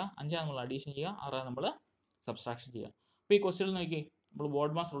മൾട്ടിപ്ലിക്കേഷൻ ചെയ്യുക. അഞ്ചാമത് നമ്മൾ അഡീഷൻ ചെയ്യുക. ആറാമത് നമ്മൾ സബ്സ്ട്രാക്ഷൻ ചെയ്യുക. അപ്പോൾ ഈ ക്വസ്റ്റ്യൻ നോക്കി നമ്മൾ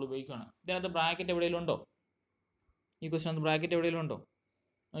ബോർഡ് മാസ് റൂൾ ഉപയോഗിക്കുകയാണ്. ഇതിനകത്ത് ബ്രാക്കറ്റ് എവിടെയെങ്കിലും ഉണ്ടോ? ഈ ക്വസ്റ്റ്യൻ ബ്രാക്കറ്റ് എവിടെയെങ്കിലും ഉണ്ടോ?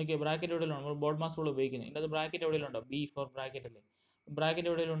 നോക്കിയേ, ബ്രാക്കറ്റ് എവിടെയെങ്കിലും നമ്മൾ ബോർഡ് മാസ് റൂൾ ഉപയോഗിക്കുന്നത്. ഇതിനകത്ത് ബ്രാക്കറ്റ് എവിടെയെങ്കിലും ഉണ്ടോ? ബി ഫോർ ബ്രാക്കറ്റ് അല്ലേ? ബ്രാക്കറ്റ്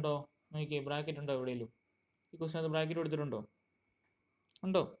എവിടെയെങ്കിലും ഉണ്ടോ? നോക്കിയേ, ബ്രാക്കറ്റ് ഉണ്ടോ എവിടെയെങ്കിലും? ഈ ക്വസ്റ്റ്യൻ ബ്രാക്കറ്റ് കൊടുത്തിട്ടുണ്ടോ?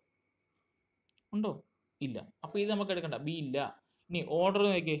 ഉണ്ടോ? ഉണ്ടോ? ഇല്ല. അപ്പോൾ ഇത് നമുക്ക് എടുക്കണ്ട, ബി ഇല്ല. ഇനി ഓർഡർ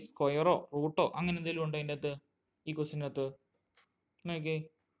നോക്കിയേ, സ്ക്വയറോ റൂട്ടോ അങ്ങനെ എന്തെങ്കിലും ഉണ്ടോ അതിൻ്റെ അകത്ത്? ഈ ക്വസ്റ്റ്യനകത്ത് നോക്കിയേ,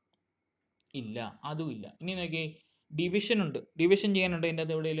 ഇല്ല, അതും ഇല്ല. ഇനി നോക്കിയേ, ഡിവിഷൻ ഉണ്ട്. ഡിവിഷൻ ചെയ്യാനുണ്ടോ അതിൻ്റെ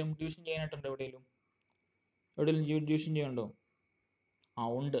അകത്ത് എവിടെയെങ്കിലും? ഡിവിഷൻ ചെയ്യാനായിട്ടുണ്ടോ എവിടെയെങ്കിലും? ഡിവിഷൻ ചെയ്യാനുണ്ടോ? ആ,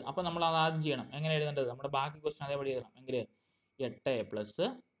 ഉണ്ട്. അപ്പോൾ നമ്മൾ അത് ആദ്യം ചെയ്യണം. എങ്ങനെ എഴുതേണ്ടത്? നമ്മുടെ ബാക്കി ക്വസ്റ്റ്യൻ അതേപടി എഴുതണം. എങ്കിൽ 8 പ്ലസ്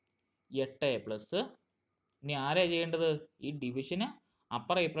 8 പ്ലസ് ഇനി ആരെയാണ് ചെയ്യേണ്ടത്? ഈ ഡിവിഷന്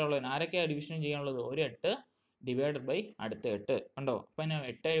അപ്പുറം ഇപ്പുറം ഉള്ളതിന് ആരൊക്കെയാണ് ഡിവിഷൻ ചെയ്യാനുള്ളത്? ഒരു 8 ഡിവൈഡഡ് ബൈ അടുത്ത 8 ഉണ്ടോ? അപ്പം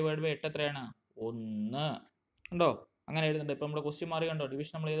 8 ഡിവൈഡ് ബൈ 8 എത്രയാണ്? 1 ഉണ്ടോ? അങ്ങനെ എഴുതുന്നുണ്ട്. ഇപ്പം നമ്മുടെ ക്വസ്റ്റ്യൻ മാറി കണ്ടോ?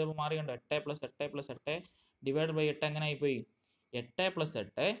 ഡിവിഷൻ നമ്മൾ ചെയ്തപ്പോൾ മാറി കണ്ടോ? 8 പ്ലസ് 8 പ്ലസ് 8 ഡിവൈഡ് ബൈ 8 എങ്ങനെ ആയിപ്പോയി? 8 പ്ലസ്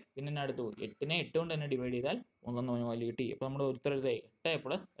 8 പിന്നെ എന്നെ അടുത്തു 8നെ 8 കൊണ്ട് തന്നെ ഡിവൈഡ് ചെയ്താൽ 1 വാല്യൂ കിട്ടി. അപ്പോൾ നമ്മുടെ ഉത്തരം എഴുതി 8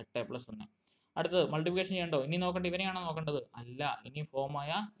 പ്ലസ് 8 പ്ലസ് 1. അടുത്തത് മൾട്ടിപ്ലിക്കേഷൻ ചെയ്യണ്ടോ? ഇനി നോക്കണ്ട ഇവനെയാണോ നോക്കേണ്ടത്? അല്ല, ഇനി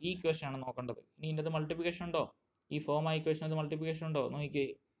ഫോമായ ഈ ഇക്വേഷൻ ആണ് നോക്കേണ്ടത്. ഇനി ഇതിൻ്റെ അകത്ത് മൾട്ടിപ്ലിക്കേഷൻ ഉണ്ടോ? ഈ ഫോമായ ഇക്വേഷനകത്ത് മൾട്ടിപ്ലിക്കേഷൻ ഉണ്ടോ? നോക്കിക്കേ,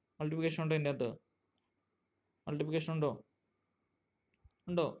 മൾട്ടിപ്ലിക്കേഷൻ ഉണ്ടോ ഇതിൻ്റെ അകത്ത്? മൾട്ടിപ്ലിക്കേഷൻ ഉണ്ടോ?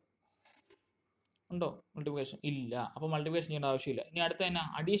 ഉണ്ടോ? ഉണ്ടോ മൾട്ടിപ്ലിക്കേഷൻ? ഇല്ല. അപ്പോൾ മൾട്ടിപ്ലിക്കേഷൻ ചെയ്യേണ്ട ആവശ്യമില്ല. ഇനി അടുത്ത തന്നെ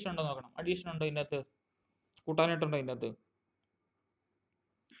അഡീഷൻ ഉണ്ടോ നോക്കണം. അഡീഷൻ ഉണ്ടോ ഇതിൻ്റെ അകത്ത്? കൂട്ടാനായിട്ടുണ്ടോ ഇതിൻ്റെ അകത്ത്?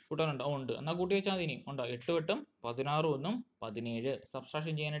 കൂട്ടാനുണ്ടോ? ഉണ്ട്. എന്നാൽ കൂട്ടി വെച്ചാൽ മതി. ഇനി ഉണ്ടോ? 8 വെട്ടും 16 1 17.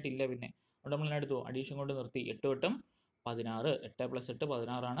 സബ്സ്ട്രാക്ഷൻ ചെയ്യാനായിട്ടില്ല. പിന്നെ അവിടെ നമ്മൾ എടുത്തു അഡീഷൻ കൊണ്ട് നിർത്തി. 8 വെട്ടും 16. 8 പ്ലസ് 8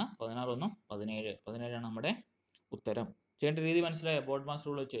 16 ആണ്. 16 1 17. 17 ആണ് നമ്മുടെ ഉത്തരം. ചെയ്യേണ്ട രീതി മനസ്സിലായോ? ബോർഡ് മാസ്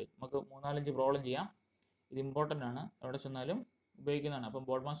റൂൾ വെച്ച് നമുക്ക് 3-4 പ്രോബ്ലം ചെയ്യാം. ഇത് ഇമ്പോർട്ടൻ്റ് ആണ്, എവിടെ ചെന്നാലും ഉപയോഗിക്കുന്നതാണ്. അപ്പം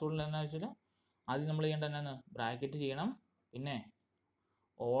ബോർഡ് മാസ് റൂളിൽ എന്താണെന്ന് വെച്ചാൽ ആദ്യം നമ്മൾ ചെയ്യേണ്ട എന്നാണ്? ബ്രാക്കറ്റ് ചെയ്യണം, പിന്നെ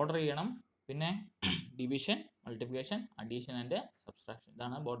ഓർഡർ ചെയ്യണം, പിന്നെ division, multiplication, addition and subtraction.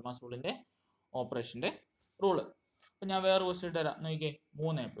 ഇതാണ് ബോർഡ് മാസ് റൂളിൻ്റെ ഓപ്പറേഷൻ്റെ റൂള്. അപ്പം ഞാൻ വേറെ ക്വസ്റ്റ്യൻ ഇട്ട് തരാം. നോക്കിയേ,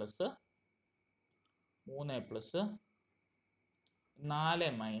 3 പ്ലസ് 4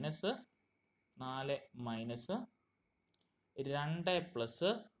 മൈനസ് 2 പ്ലസ്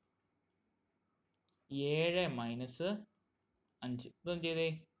 7 മൈനസ് 5. ഇതൊന്നും ചെയ്തേ,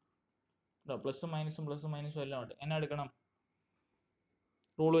 പ്ലസും മൈനസും എല്ലാം ഉണ്ട്. എന്നാ എടുക്കണം?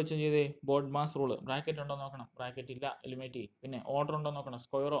 റൂൾ വെച്ച് ചെയ്തേ, ബോർഡ് മാസ് റൂള്. ബ്രാക്കറ്റ് ഉണ്ടോ നോക്കണം. ബ്രാക്കറ്റ് ഇല്ല, എലിമിനേറ്റ് ചെയ്യും. പിന്നെ ഓർഡർ ഉണ്ടോ നോക്കണം.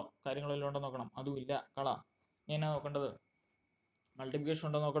 സ്ക്വയറോ കാര്യങ്ങളെല്ലാം ഉണ്ടോ നോക്കണം. അതും ഇല്ല, കള. എന്നാ നോക്കേണ്ടത്? മൾട്ടിപ്ലിക്കേഷൻ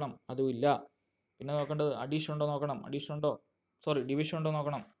ഉണ്ടോ നോക്കണം. അതും ഇല്ല. പിന്നെ നോക്കേണ്ടത് അഡീഷൻ ഉണ്ടോ നോക്കണം. ഡിവിഷൻ ഉണ്ടോ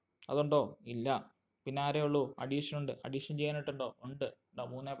നോക്കണം. അതുണ്ടോ? ഇല്ല. പിന്നെ ആരേ ഉള്ളൂ? അഡീഷൻ ഉണ്ട്. അഡീഷൻ ചെയ്യാനായിട്ടുണ്ടോ? ഉണ്ട്.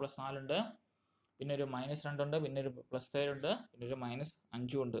 3 പ്ലസ് 4 ഉണ്ട്. പിന്നെ ഒരു -2 ഉണ്ട്. പിന്നെ ഒരു +7 ഉണ്ട്. പിന്നെ ഒരു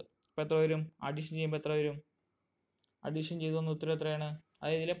 -5 ഉണ്ട്. അപ്പോൾ എത്ര വരും? അഡീഷൻ ചെയ്യുമ്പോൾ എത്ര വരും? അഡീഷൻ ചെയ്തു വന്ന ഉത്തരം എത്രയാണ്?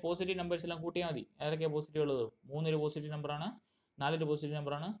 അതായത് ഇതിലെ പോസിറ്റീവ് നമ്പേഴ്സ് എല്ലാം കൂട്ടിയാൽ മതി. ഏതൊക്കെയാണ് പോസിറ്റീവ് ഉള്ളത്? 3 ഒരു പോസിറ്റീവ് നമ്പറാണ്, 4 ഒരു പോസിറ്റീവ്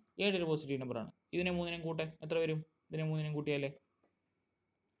നമ്പറാണ്, 7 ഒരു പോസിറ്റീവ് നമ്പറാണ്. ഇതിനെ 3നെയും കൂട്ടെ, എത്ര വരും? ഇതിനെ 3നെയും കൂട്ടിയാലേ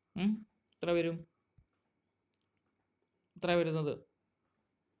എത്ര വരും? എത്ര വരുന്നത്?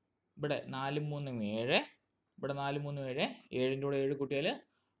 ഇവിടെ 4 3 7, ഇവിടെ 4 3 7, 7ൻ്റെ കൂടെ 7 കൂട്ടിയാൽ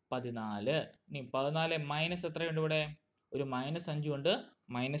 14. ഇനി 14 മൈനസ് എത്രയുണ്ട് ഇവിടെ? ഒരു -5 ഉണ്ട്,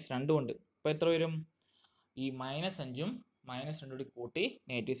 -2 ഉണ്ട്. അപ്പോൾ എത്ര വരും? ഈ -5ഉം -2 കൂടി കൂട്ടി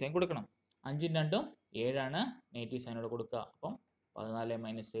നെഗറ്റീവ് സൈൻ കൊടുക്കണം. 5ഉം 2ഉം 7ആണ്, നെഗറ്റീവ് സൈനോട് കൊടുക്കുക. അപ്പം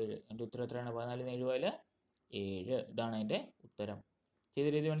 14 - 7. എൻ്റെ ഉത്തരം എത്രയാണ്? 14 7 പോയാൽ 7. ഇതാണ് അതിൻ്റെ ഉത്തരം. ചെയ്ത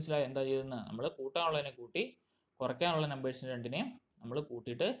രീതി മനസ്സിലായി? എന്താ ചെയ്തെന്ന്? നമ്മൾ കൂട്ടാനുള്ളതിനെ കൂട്ടി, കുറയ്ക്കാനുള്ള നമ്പേഴ്സിന് രണ്ടിനെയും നമ്മൾ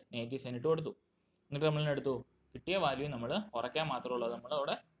കൂട്ടിയിട്ട് നെഗറ്റീവ് സൈൻ ഇട്ട് കൊടുത്തു. എന്നിട്ട് നമ്മൾ എടുത്തു കിട്ടിയ വാല്യൂ നമ്മൾ കുറയ്ക്കാൻ മാത്രമുള്ളത് നമ്മൾ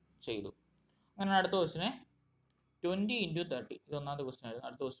അവിടെ ചെയ്തു. അങ്ങനെ അടുത്ത ക്വസ്റ്റിനെ 20 × 30. ഇത് ഒന്നാമത്തെ ക്വസ്റ്റ്യൻ ആയിരുന്നു.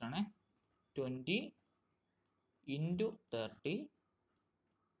 അടുത്ത ക്വസ്റ്റ്യൻ ആണ് 20 × 30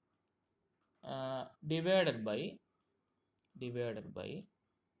 ഡിവൈഡഡ് ബൈ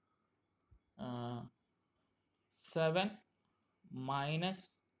 7 -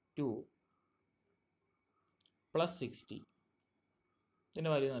 2 പ്ലസ് 60. ഇതിൻ്റെ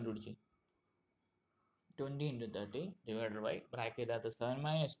വാല്യൂ കണ്ടുപിടിച്ച് 20 × 30 ഡിവൈഡഡ് ബൈ ബ്രാക്കറ്റ് അകത്ത് 7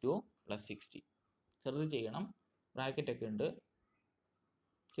 - 2 + 60. ചെറുത് ചെയ്യണം, ബ്രാക്കറ്റ് ഒക്കെ ഉണ്ട്,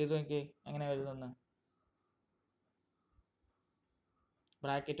 ചെയ്ത് നോക്കിയേ എങ്ങനെ വരുന്നെന്ന്.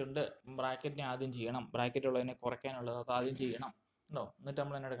 ബ്രാക്കറ്റ് ഉണ്ട്, ബ്രാക്കറ്റിനെ ആദ്യം ചെയ്യണം, ബ്രാക്കറ്റ് ഉള്ളതിനെ കുറയ്ക്കാനുള്ളത് അത് ആദ്യം ചെയ്യണം ഉണ്ടോ. എന്നിട്ട്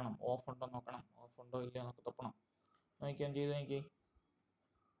നമ്മൾ തന്നെ എടുക്കണം, ഓഫ് ഉണ്ടോ നോക്കണം, ഓഫ് ഉണ്ടോ ഇല്ലയോ എന്നൊക്കെ തപ്പണം. നോക്കിയാൽ ചെയ്ത് നോക്കി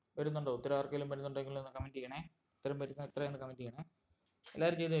വരുന്നുണ്ടോ. ഉത്തരം ആർക്കെങ്കിലും വരുന്നുണ്ടെങ്കിൽ ഒന്ന് കമൻറ്റ് ചെയ്യണേ. ഉത്തരം വരുന്ന എത്രയെന്ന് കമൻറ്റ് ചെയ്യണേ.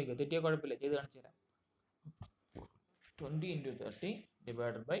 എല്ലാവരും ചെയ്ത് നോക്കിയോ, തെറ്റിയോ കുഴപ്പമില്ല, ചെയ്ത് കാണിച്ചു തരാം. 20 × 30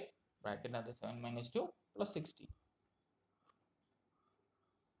 ഡിവൈഡഡ് ബൈ ബ്രാക്കറ്റിനകത്ത് 7 - 2 + 60.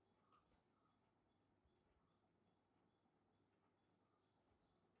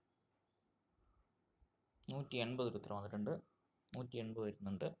 180 ഒരു ഉത്തരം വന്നിട്ടുണ്ട്. 180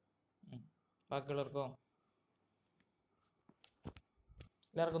 വരുന്നുണ്ട്. ബാക്കിയുള്ളവർക്കോ?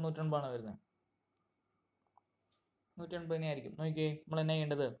 എല്ലാവർക്കും 180 വരുന്നത്. 180 ആയിരിക്കും. നോക്കിയേ, നമ്മൾ എന്നാ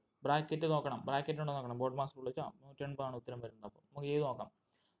ചെയ്യേണ്ടത്, ബ്രാക്കറ്റ് നോക്കണം, ബ്രാക്കറ്റ് ഉണ്ടോ നോക്കണം. ബോർഡ് മാസ്റ്റർ വിളിച്ചാൽ 180 ഉത്തരം വരുന്നത്. അപ്പോൾ നമുക്ക് ചെയ്ത് നോക്കാം.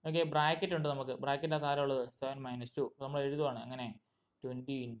 ഓക്കെ, ബ്രാക്കറ്റ് ഉണ്ട് നമുക്ക്. ബ്രാക്കറ്റിനകത്ത് ആരാ ഉള്ളത്? 7 - 2. നമ്മൾ എഴുതുവാണ് എങ്ങനെ,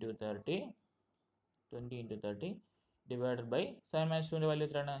 20 × 30 ഡിവൈഡഡ് ബൈ 7 - 2ൻ്റെ വാല്യൂ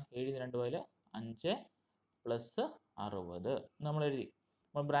എത്രയാണ്? 7 2 5 + 60 നമ്മൾ എഴുതി.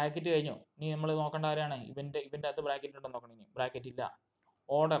 നമ്മൾ ബ്രാക്കറ്റ് കഴിഞ്ഞു. ഇനി നമ്മൾ നോക്കേണ്ട ആരാണ്? ഇവൻ്റെ അകത്ത് ബ്രാക്കറ്റ് ഉണ്ടോ നോക്കണം. ഇനി ബ്രാക്കറ്റ് ഇല്ല.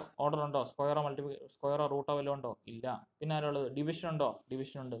 ഓർഡർ ഉണ്ടോ? സ്ക്വയറോ റൂട്ടോ വല്ലതും ഉണ്ടോ? ഇല്ല. പിന്നെ ആരുള്ളത്? ഡിവിഷൻ ഉണ്ടോ?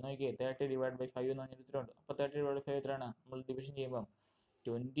 ഡിവിഷൻ ഉണ്ട്. നോക്കിയേ, 30 / 5 എന്ന് പറഞ്ഞൊരു ഉത്തരമുണ്ട്. അപ്പോൾ 30 / 5 എത്രയാണ്? നമ്മൾ ഡിവിഷൻ ചെയ്യുമ്പോൾ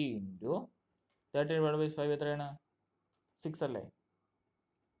 20 × 30 / 5 എത്രയാണ്? 6 അല്ലേ.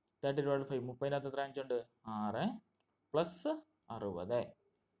 30 / 5 30-നകത്ത് എത്ര അഞ്ചുണ്ട്? 6 + 60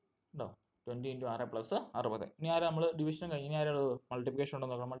 ഉണ്ടോ. 20 × 6 + 60. ഇനി ആരാ നമ്മൾ ഡിവിഷൻ കഴിഞ്ഞ്, ഇനി ആരുള്ളത്? മൾട്ടിപ്ലിക്കേഷൻ ഉണ്ടോ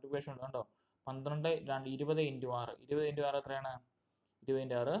നോക്കണം. മൾട്ടിപ്ലിക്കേഷൻ ഉണ്ട് കണ്ടോ. 12 20 × 6 20 × 6 എത്രയാണ്? 20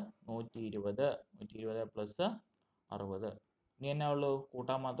 × 6 120 + 60. ഇനി എന്നാ ഉള്ളൂ?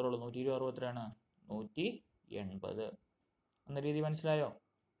 കൂട്ടാൻ മാത്രമേ ഉള്ളൂ. 120 60 എത്രയാണ്? 180 എന്ന രീതി മനസ്സിലായോ?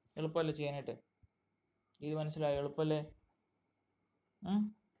 എളുപ്പമല്ലേ ചെയ്യാനായിട്ട്? രീതി മനസ്സിലായോ? എളുപ്പമല്ലേ?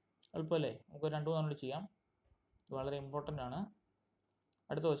 എളുപ്പമല്ലേ? നമുക്ക് 2-3 ചെയ്യാം. ഇത് വളരെ ഇമ്പോർട്ടൻ്റ് ആണ്.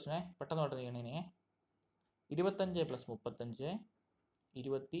 അടുത്ത ക്വസ്റ്റിനെ പെട്ടെന്ന് ചെയ്യണേ. 25 + 35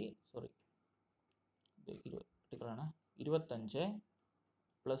 25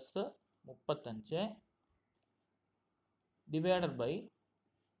 + 35 ഡിവൈഡഡ് ബൈ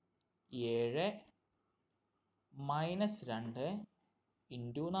 7 -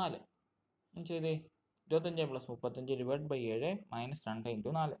 2 × 4. ചെയ്തേ. 25 + 35 ഡിവൈഡ് ബൈ 7 - 2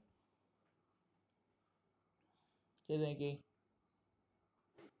 × 4 ചെയ്ത് നോക്കി.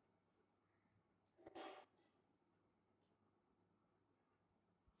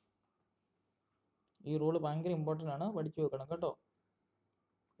 ഈ റൂള് ഭയങ്കര ഇമ്പോർട്ടൻ്റ് ആണ്, പഠിച്ചു വെക്കണം കേട്ടോ.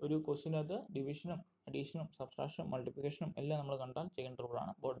 ഒരു ക്വസ്റ്റിനകത്ത് ഡിവിഷനും അഡീഷനും സബ്ട്രാക്ഷനും മൾട്ടിപ്ലിക്കേഷനും എല്ലാം നമ്മൾ കണ്ടാൽ ചെയ്യേണ്ട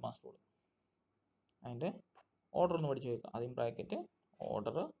റൂളാണ് ബോർഡ് മാസ് റൂൾ. അതിൻ്റെ ഓർഡർ ഒന്ന് പഠിച്ചു വെക്കുക. ആദ്യം bracket,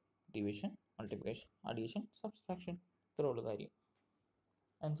 order, division, multiplication, addition, subtraction, ഇത്രേ ഉള്ളൂ കാര്യം.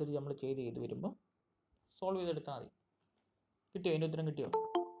 അനുസരിച്ച് നമ്മൾ ചെയ്ത് വരുമ്പോൾ സോൾവ് ചെയ്തെടുത്താൽ മതി. കിട്ടിയോ? അതിൻ്റെ ഉത്തരം കിട്ടിയോ?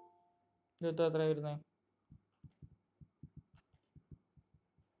 ഇത് എത്രയാണ് വരുന്നത്?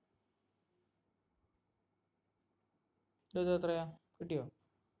 ഇത് എത്രയാ? കിട്ടിയോ?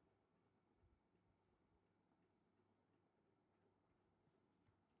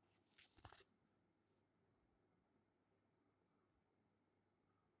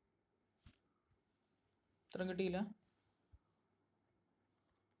 ഉത്തരം കിട്ടിയില്ല?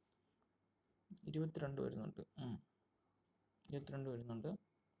 22 വരുന്നുണ്ട്. 22 വരുന്നുണ്ട്.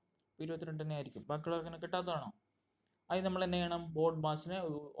 22 തന്നെ ആയിരിക്കും. ബാക്കിയുള്ളവർക്ക് തന്നെ കിട്ടാത്തതാണോ? അത് നമ്മൾ എന്നാ ചെയ്യണം? ബോർഡ് മാസിനെ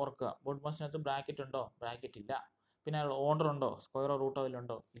ഓർക്കുക. ബോർഡ് മാസിനകത്ത് ബ്രാക്കറ്റ് ഉണ്ടോ? ബ്രാക്കറ്റ് ഇല്ല. പിന്നെ ഓർഡർ ഉണ്ടോ? സ്ക്വയറോ റൂട്ടോ വല്ലതും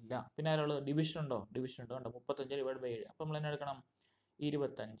ഉണ്ടോ? ഇല്ല. പിന്നെ ആരുള്ളത്? ഡിവിഷൻ ഉണ്ടോ? ഡിവിഷൻ ഉണ്ട് കണ്ടോ. 35 / 7. അപ്പോൾ നമ്മൾ എന്നാ എടുക്കണം?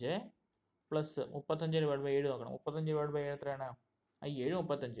 25 + 35 / 7 നോക്കണം. 35 / 7 എത്രയാണ്? 7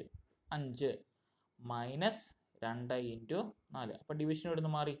 35 5 - 2 × 4. അപ്പോൾ ഡിവിഷൻ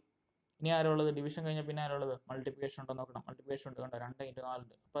ഇവിടുന്ന് മാറി. ഇനി ആരുള്ളത്? ഡിവിഷൻ കഴിഞ്ഞാൽ പിന്നെ ആരുള്ളത്? മൾട്ടിപ്ലിക്കേഷൻ ഉണ്ടോ നോക്കണം. മൾട്ടിപ്ലിക്കേഷൻ ഉണ്ട് കണ്ടോ. 2 × 4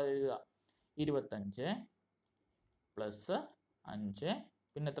 ഉണ്ട്. അപ്പോൾ അത് എഴുതുക. 25 + 5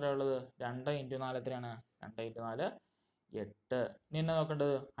 പിന്നെ എത്രയുള്ളത്? 2 × 4 എത്രയാണ്? 2 × 4 8. ഇനി എന്നാ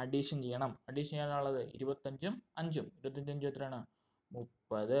നോക്കേണ്ടത്? അഡീഷൻ ചെയ്യണം. അഡീഷൻ ചെയ്യാനുള്ളത് 25 5 25 5 എത്രയാണ്?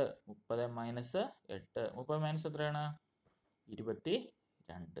 30 30 - 8 30 - എത്രയാണ്?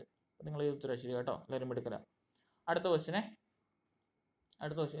 22. അപ്പോൾ നിങ്ങൾ ഈ ഉത്തരം ശരി കേട്ടോ. എല്ലാവരും എടുക്കല. അടുത്ത ക്വസ്റ്റിനെ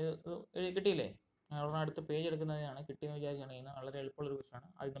കിട്ടിയില്ലേ? ഞങ്ങൾ അടുത്ത പേജ് എടുക്കുന്നതിനാണ്. കിട്ടിയെന്ന് വിചാരിച്ചാണ് ചെയ്യുന്നത്. വളരെ എളുപ്പമുള്ളൊരു ക്വസ്റ്റാണ്.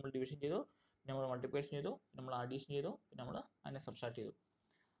 ആദ്യം നമ്മൾ ഡിവിഷൻ ചെയ്തു, പിന്നെ നമ്മൾ മൾട്ടിപ്ലിക്കേഷൻ ചെയ്തു, പിന്നെ നമ്മൾ അഡീഷൻ ചെയ്തു, പിന്നെ നമ്മൾ അതിനെ സബ്സ്ട്രാക്ട് ചെയ്തു.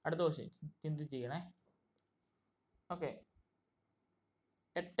 അടുത്ത ക്വസ്റ്റ്യൻ ചിന്തിച്ച് ചെയ്യണേ. ഓക്കെ,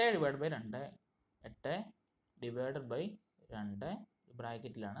 8 / 2 8 ഡിവൈഡഡ് ബൈ 2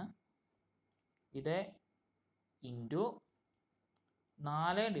 ബ്രാക്കറ്റിലാണ്, ഇത് into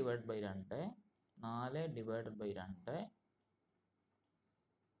 4 divide by 2 4 divided by 2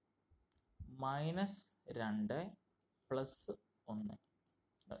 minus 2 plus 1.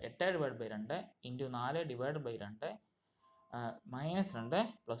 8 divide by 2 into 4 divide by 2 minus 2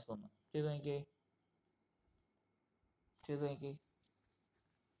 plus 1. ചെയ്ത് നോക്കി.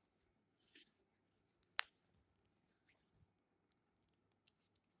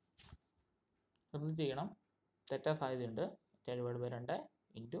 ഇത് ചെയ്യണം, തെറ്റാൻ സാധ്യതയുണ്ട്. 8 divide by 2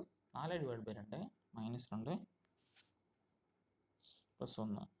 into 4 divide by 2 minus 2 plus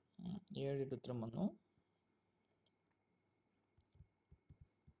 1. 7 ഉത്തരം വന്നു.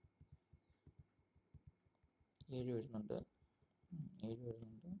 വരുന്നുണ്ട്.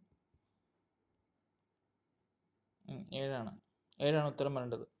 7 ഉത്തരം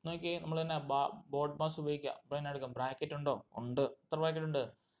വരേണ്ടത്. നോക്കിയേ, നമ്മൾ തന്നെ ബോർഡ് മാസ് ഉപയോഗിക്കുക. അപ്പോൾ തന്നെ എടുക്കാം. ബ്രാക്കറ്റ് ഉണ്ടോ? ഉണ്ട്. എത്ര ബ്രാക്കറ്റ് ഉണ്ട്?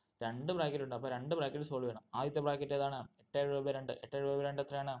 2 ബ്രാക്കറ്റ് ഉണ്ട്. അപ്പോൾ 2 ബ്രാക്കറ്റ് സോൾവ് ചെയ്യണം. ആദ്യത്തെ ബ്രാക്കറ്റ് ഏതാണ്? 8 ഡിവൈഡ് ബൈ 2. 8 ഡിവൈഡ് ബൈ 2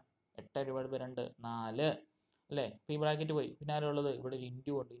 എത്രയാണ്? 8 ഡിവൈഡ് ബൈ 2 4 അല്ലേ? അപ്പോൾ ഈ ബ്രാക്കറ്റ് പോയി. പിന്നെ ആരുള്ളത്? ഇവിടെ ഒരു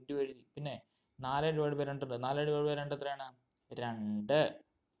ഇൻറ്റു ഉണ്ട്, ഇൻറ്റു എഴുതി. പിന്നെ 4 ഡിവൈഡ് ബൈ 2 ഉണ്ട്. 4 ഡിവൈഡ് ബൈ 2 എത്രയാണ്? 2.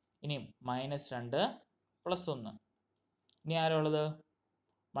 ഇനിയും മൈനസ് 2 പ്ലസ് 1. ഇനി ആരുള്ളത്?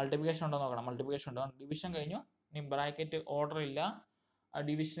 മൾട്ടിപ്ലിക്കേഷൻ ഉണ്ടോ നോക്കണം. മൾട്ടിപ്ലിക്കേഷൻ ഉണ്ടോ? ഡിവിഷൻ കഴിഞ്ഞു. ഇനി ബ്രാക്കറ്റ് ഓർഡർ ഇല്ല,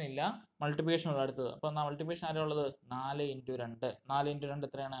 ഡിവിഷൻ ഇല്ല, മൾട്ടിപ്ലിക്കേഷൻ ഉള്ള അടുത്തത്. അപ്പോൾ മൾട്ടിപ്ലിക്കേഷൻ ആരാ ഉള്ളത്? 4 ഇൻറ്റു 2. 4 ഇൻറ്റു 2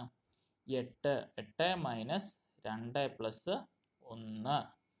 എത്രയാണ്? 8. 8 മൈനസ് 2 പ്ലസ് 1.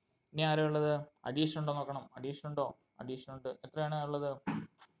 ഇനി ആരാ ഉള്ളത്? അഡീഷൻ ഉണ്ടോ നോക്കണം. അഡീഷൻ ഉണ്ടോ? അഡീഷൻ ഉണ്ട്. എത്രയാണ് ഉള്ളത്?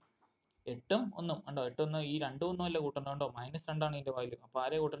 8ഉം 1ഉം ഉണ്ടോ? 8 1 ഈ 2 1 അല്ല കൂട്ടേണ്ടത് ഉണ്ടോ? മൈനസ് 2ആണ് ഇതിന്റെ വാല്യൂ. അപ്പോൾ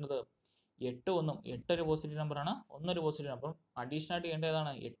ആരെയാ കൂട്ടേണ്ടത്? 8 1ഉം. 8 ഒരു പോസിറ്റീവ് നമ്പറാണ്, 1 ഒരു പോസിറ്റീവ് നമ്പർ. അഡീഷൻ ആയിട്ട് ചെയ്യേണ്ടത്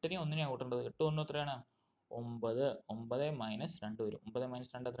ഏതാണ്? 8നെയും 1നെയും കൂട്ടേണ്ടത്. 8 1 എത്രയാണ്? 9. 9 മൈനസ് 2 വരും. 9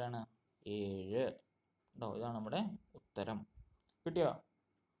 മൈനസ് 2 എത്രയാണ്? 7. ഉണ്ടോ? ഇതാണ് നമ്മുടെ ഉത്തരം. കിട്ടിയോ?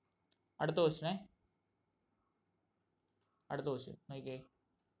 അടുത്ത ക്വസ്റ്റ്യൻ നോക്കിയേ.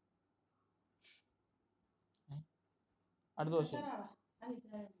 അടുത്ത question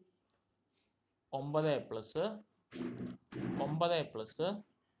 9 plus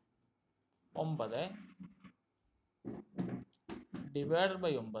 9 divided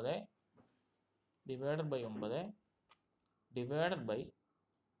by 9 divided by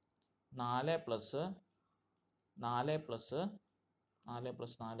 4 plus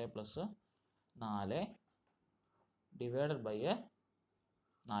 4 divided by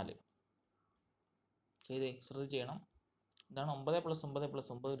 4. ചെയ്തേ, ശ്രദ്ധിച്ച് ചെയ്യണം. ഇതാണ് 9 plus 9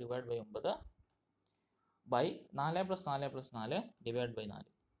 divide by 9 by 4 plus 4 divide by 4.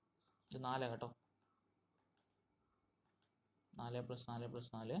 ഇത് 4 കേട്ടോ. 4 പ്ലസ്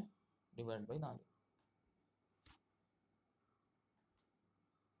 4 ഡിവൈഡ് ബൈ 4.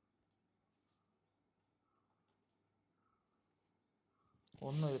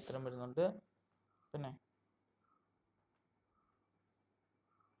 ഒരു ഉത്തരം വരുന്നുണ്ട്. പിന്നെ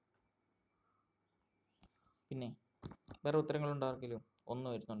വേറെ ഉത്തരങ്ങളുണ്ടോ ആർക്കെങ്കിലും? 1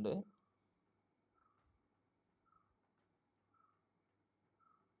 വരുന്നുണ്ട്.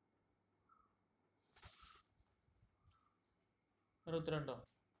 വേറെ ഉത്തരം ഉണ്ടോ?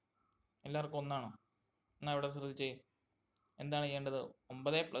 എല്ലാവർക്കും 1 ആണോ? എന്നാൽ ഇവിടെ ശ്രദ്ധിച്ചേ. എന്താണ് ചെയ്യേണ്ടത്?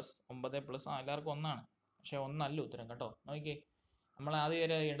 9 പ്ലസ് എല്ലാവർക്കും 1 ആണ്. പക്ഷെ 1 അല്ല ഉത്തരം കേട്ടോ. നോക്കിയേ, നമ്മൾ ആദ്യം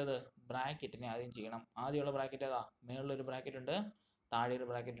വരെ ചെയ്യേണ്ടത് ബ്രാക്കറ്റിനെ ആദ്യം ചെയ്യണം. ആദ്യമുള്ള ബ്രാക്കറ്റ് ഏതാ? മേളിലൊരു ബ്രാക്കറ്റ് ഉണ്ട്, താഴെ ഒരു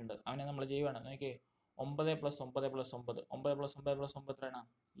ബ്രാക്കറ്റ് ഉണ്ട്. അവനെ നമ്മൾ ചെയ്യുവാണ്. നോക്കിയേ, 9 പ്ലസ് 9 പ്ലസ് 9 9 പ്ലസ് 9 പ്ലസ് 9 എത്രയാണ്?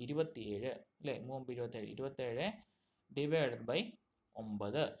 27 അല്ലേ? 3 27 27 ഡിവൈഡഡ് ബൈ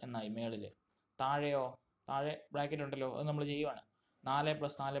 9 എന്നായി മേളിൽ. താഴെയോ? താഴെ ബ്രാക്കറ്റ് ഉണ്ടല്ലോ, അത് നമ്മൾ ചെയ്യുവാണ്. 4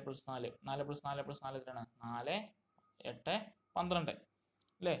 പ്ലസ് 4 പ്ലസ് 4 4 പ്ലസ് 4 പ്ലസ് 4 എത്രയാണ്? 4 8 12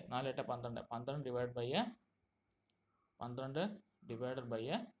 അല്ലേ? 4 8 12 12 ഡിവൈഡ് ബൈ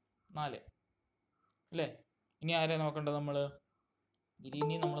 4 അല്ലേ? ഇനി ആരെ നോക്കേണ്ടത് നമ്മൾ?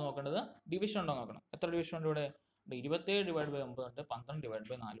 ഇനി നമ്മൾ നോക്കേണ്ടത് ഡിവിഷൻ ഉണ്ടോ നോക്കണം. എത്ര ഡിവിഷൻ ഉണ്ട് ഇവിടെ? 27 ഡിവൈഡ് ബൈ 9 ഉണ്ട്, 12 ഡിവൈഡ്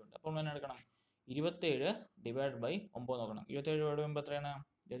ബൈ 4 ഉണ്ട്. അപ്പോൾ നമ്മൾ തന്നെ എടുക്കണം 27 ഡിവൈഡ് ബൈ 9 നോക്കണം. 27 ഡിവൈഡ് ബൈ 9 എത്രയാണ്?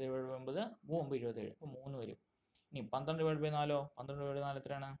 27 ഡിവൈഡ് ബൈ 9 3 27. അപ്പോൾ 3 വരും. ഇനി 12 ഡിവൈഡ് ബൈ 4 12 ഡിവൈഡ് ബൈ 4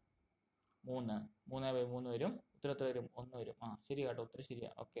 എത്രയാണ്? 3 3 ബൈ 3 വരും. ഉത്തരം എത്ര വരും? 1 വരും. ശരി കേട്ടോ, ഉത്തരം ശരിയാ.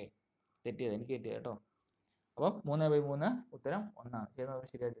 ഓക്കെ, തെറ്റിയത് എനിക്ക് തെറ്റിയത് കേട്ടോ. അപ്പം 3 ബൈ 3 ഉത്തരം 1 ആണ്. ചെയ്യുന്നത്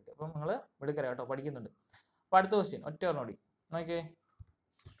ശരിയായിട്ട്. അപ്പം നിങ്ങൾ എടുക്കറ കേട്ടോ, പഠിക്കുന്നുണ്ട്. അപ്പോൾ അടുത്ത ക്വസ്റ്റ്യൻ ഒറ്റ ഓടി നോക്കിയേ.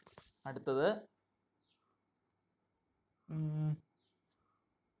 അടുത്തത്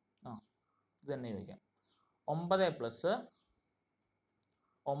ഇത് തന്നെ ചോദിക്കാം. 9 plus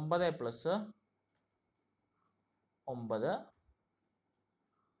 9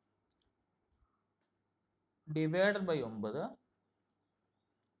 divided by 9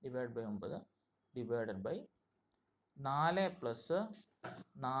 divided by 4 plus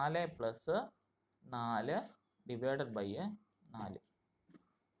 4 plus 4 divided by 4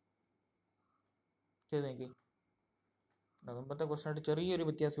 ചെയ്ത് നോക്കി. മുമ്പത്തെ ക്വസ്റ്റനായിട്ട് ചെറിയൊരു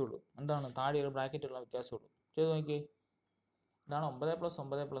വ്യത്യാസമേ ഉള്ളൂ. എന്താണ്? താഴെ ഒരു ബ്രാക്കറ്റുള്ള വ്യത്യാസമേ ഉള്ളൂ. ചെയ്ത് നോക്കി. ഇതാണ് 9 plus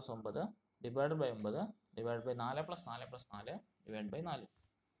 9 plus 9 divide by 9 divide by 4 plus 4 plus 4 divide by 4.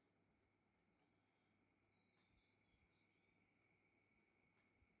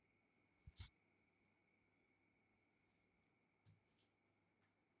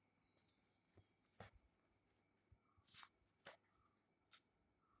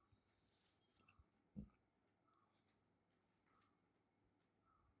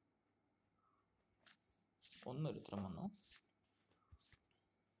 ഒന്നൊരു ഉത്തരം വന്നു.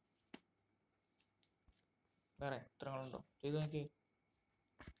 വേറെ ഉത്തരങ്ങളുണ്ടോ? ചെയ്ത് നോക്കി.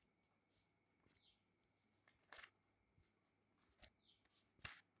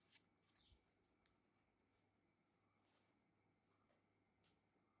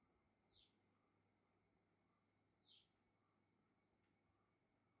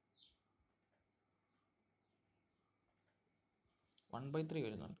 വൺ ബൈ 3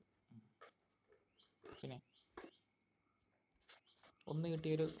 വരുന്നുണ്ട്. പിന്നെ ഒന്ന്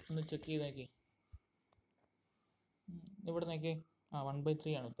കിട്ടിയൊരു ഒന്ന് ചെക്ക് ചെയ്ത് നോക്കി. ഇവിടെ നോക്കി.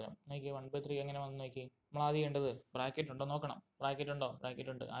 1/3 ആണ് ഉത്തരം. നോക്കി 1/3 എങ്ങനെ വന്ന് നോക്കി. നമ്മൾ ആദ്യം ചെയ്യേണ്ടത് ബ്രാക്കറ്റ് ഉണ്ടോ നോക്കണം. ബ്രാക്കറ്റ് ഉണ്ടോ?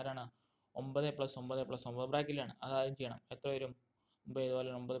 ബ്രാക്കറ്റ് ഉണ്ട്. ആരാണ്? 9 പ്ലസ് 9 പ്ലസ് 9 ബ്രാക്കറ്റിലാണ്. അതാദ്യം ചെയ്യണം. എത്ര വരും? 9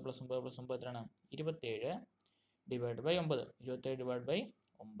 ഇതുപോലെ 9 പ്ലസ് 9 പ്ലസ് 9 എത്രയാണ്? 27 divide by 9. 27 divide by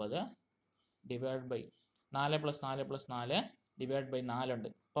 9 divide by 4 plus 4 plus 4 divide by 4 ഉണ്ട്.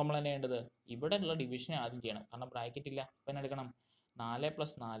 അപ്പോൾ നമ്മൾ തന്നെ ചെയ്യേണ്ടത് ഇവിടെ ഉള്ള ഡിവിഷനെ ആദ്യം ചെയ്യണം. കാരണം ബ്രാക്കറ്റ് ഇല്ല. അപ്പം തന്നെ എടുക്കണം. 4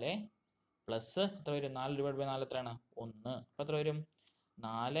 പ്ലസ് 4 പ്ലസ് എത്ര വരും? 4 ഡിവൈഡ് ബൈ 4 എത്രയാണ്? 1. അപ്പോൾ എത്ര വരും?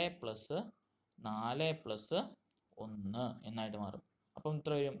 4 പ്ലസ് 4 പ്ലസ് 1 എന്നായിട്ട് മാറും. അപ്പം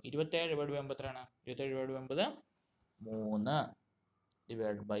എത്ര വരും? 27 ഡിവൈഡ് ബൈ 9 എത്രയാണ്? 27 ഡിവൈഡ് ബൈ 9 3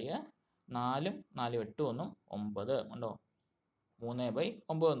 ഡിവൈഡ് ബൈ 4 4 8 1 9 ഉണ്ടോ? 3 ബൈ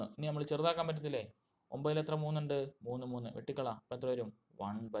 9. ഇനി നമ്മൾ ചെറുതാക്കാൻ പറ്റത്തില്ലേ? 9 എത്ര 3 ഉണ്ട്? 3 3 വെട്ടിക്കളാം. അപ്പം എത്ര വരും?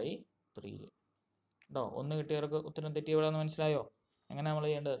 1/3 ഉണ്ടോ? ഒന്ന് കിട്ടിയവർക്ക് ഉത്തരം തെറ്റിയവിടെന്ന് മനസ്സിലായോ? എങ്ങനെ നമ്മൾ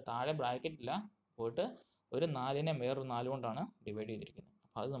ചെയ്യേണ്ടത്? താഴെ ബ്രാക്കറ്റ് ഇല്ല. പോയിട്ട് ഒരു 4നെ വേറൊരു 4 കൊണ്ടാണ് ഡിവൈഡ് ചെയ്തിരിക്കുന്നത്.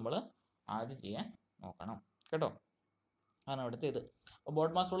 അപ്പോൾ അത് നമ്മൾ ആദ്യം ചെയ്യാൻ നോക്കണം കേട്ടോ. അതാണ് അവിടുത്തെ ഇത്. അപ്പോൾ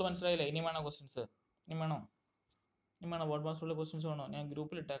ബോർഡ് മാസ് റൂൾ മനസ്സിലായില്ലേ? ഇനി വേണോ ക്വസ്റ്റ്യൻസ്? ഇനി വേണോ ബോർഡ് മാസ് റൂളിലെ ക്വസ്റ്റ്യൻസ് വേണോ? ഞാൻ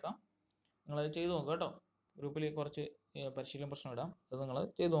ഗ്രൂപ്പിൽ ഇട്ടേക്കാം. നിങ്ങളത് ചെയ്ത് നോക്കുക കേട്ടോ. ഗ്രൂപ്പിൽ കുറച്ച് പരിശീലന പ്രശ്നം ഇടാം. അത് നിങ്ങൾ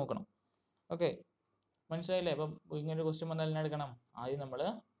ചെയ്ത് നോക്കണം. ഓക്കെ, മനസ്സിലായില്ലേ? അപ്പം ഇങ്ങനൊരു ക്വസ്റ്റ്യൻ വന്നാൽ എന്നെ എടുക്കണം. ആദ്യം നമ്മൾ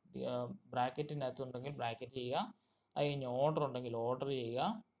ബ്രാക്കറ്റിൻ്റെ അകത്തുണ്ടെങ്കിൽ ബ്രാക്കറ്റ് ചെയ്യുക. അത് കഴിഞ്ഞ് ഓർഡർ ഉണ്ടെങ്കിൽ ഓർഡർ ചെയ്യുക.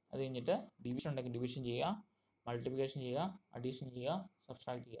 അത് കഴിഞ്ഞിട്ട് ഡിവിഷൻ ഉണ്ടെങ്കിൽ ഡിവിഷൻ ചെയ്യുക, മൾട്ടിപ്ലിക്കേഷൻ ചെയ്യുക, അഡീഷൻ ചെയ്യുക,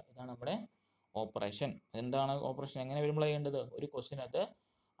 സബ്സ്ട്രാക്ട് ചെയ്യുക. ഇതാണ് നമ്മുടെ ഓപ്പറേഷൻ. എന്താണ് ഓപ്പറേഷൻ? എങ്ങനെ വരുമ്പോൾ ചെയ്യേണ്ടത്? ഒരു ക്വസ്റ്റ്യനകത്ത്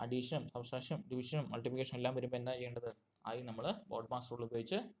അഡീഷനും സബ്സ്ട്രാക്ഷനും ഡിവിഷനും മൾട്ടിപ്ലിക്കേഷനും എല്ലാം വരുമ്പോൾ എന്താ ചെയ്യേണ്ടത്? ആദ്യം നമ്മൾ ബോർഡ് മാസ് റൂൾ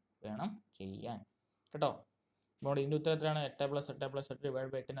ഉപയോഗിച്ച് വേണം ചെയ്യാൻ കേട്ടോ. അപ്പോൾ ഇതിൻ്റെ ഉത്തരം എത്രയാണ്? 8 പ്ലസ് 8 പ്ലസ് 8 ഡിവൈഡ്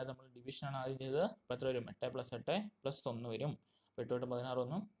ബൈ 8. നമ്മൾ ഡിവിഷനാണ് ആദ്യം ചെയ്തത്. അപ്പോൾ എത്ര വരും? 8 പ്ലസ് 8 പ്ലസ് 1 വരും. 8 തൊട്ട് 16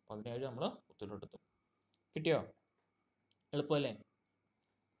 1 17 നമ്മൾ ഉത്തരവെടുത്തു. കിട്ടിയോ? എളുപ്പമല്ലേ?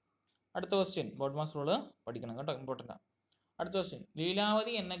 അടുത്ത ക്വസ്റ്റ്യൻ ബോർഡ് മാസ് റൂള് പഠിക്കണം കേട്ടോ, ഇമ്പോർട്ടൻ്റ് ആണ്. അടുത്ത ക്വസ്റ്റ്യൻ,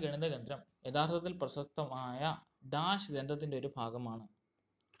 ലീലാവതി എന്ന ഗണിത ഗ്രന്ഥം യഥാർത്ഥത്തിൽ പ്രസക്തമായ ഡാഷ് ഗ്രന്ഥത്തിൻ്റെ ഒരു ഭാഗമാണ്.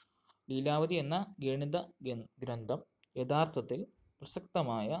 ലീലാവതി എന്ന ഗണിത ഗ്രന്ഥം യഥാർത്ഥത്തിൽ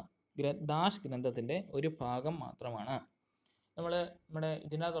പ്രസക്തമായ ഡാഷ് ഗ്രന്ഥത്തിൻ്റെ ഒരു ഭാഗം മാത്രമാണ്. നമ്മുടെ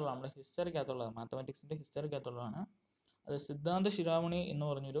ഇതിനകത്തുള്ള നമ്മുടെ ഹിസ്റ്ററിക്കകത്തുള്ളത്, മാത്തമാറ്റിക്സിൻ്റെ ഹിസ്റ്ററിക്കകത്തുള്ളതാണ്. അത് സിദ്ധാന്ത ശിരോമണി എന്ന്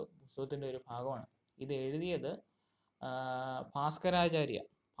പറഞ്ഞൊരു പുസ്തകത്തിൻ്റെ ഒരു ഭാഗമാണ്. ഇത് എഴുതിയത് ഭാസ്കരാചാര്യ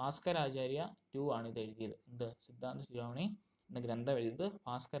 2 ആണ് ഇത് എഴുതിയത്. എന്ത്? സിദ്ധാന്ത ശിരോമണി എന്ന ഗ്രന്ഥം എഴുതിയത്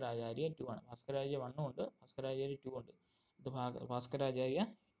ഭാസ്കരാചാര്യ 2 ആണ്. ഭാസ്കരാചാര്യ 1 ഉണ്ട്, ഭാസ്കരാചാര്യ 2 ഉണ്ട്. ഇത് ഭാസ്കരാചാര്യ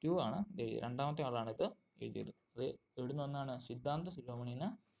 2 ആണ് ഇത് എഴുതിയത്. രണ്ടാമത്തെ ആളാണ് ഇത് എഴുതിയത്. അത് എവിടുന്ന് വന്നാണ്? സിദ്ധാന്ത ശിരോമണിന്ന്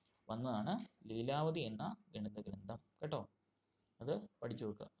വന്നതാണ് ലീലാവതി എന്ന ഗണിത ഗ്രന്ഥം കേട്ടോ. അത് പഠിച്ചു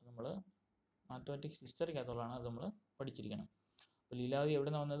വെക്കുക. നമ്മൾ മാത്തമാറ്റിക്സ് ഹിസ്റ്ററിക്കകത്തുള്ളതാണ്. അത് നമ്മൾ പഠിച്ചിരിക്കണം. അപ്പോൾ ലീലാവതി എവിടെ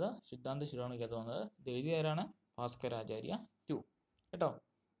നിന്ന് വന്നത്? സിദ്ധാന്ത ശിരോമണിക്കകത്ത് വന്നത്. ഇത് എഴുതിയവരാണ് ഭാസ്കരാചാര്യ 2 കേട്ടോ.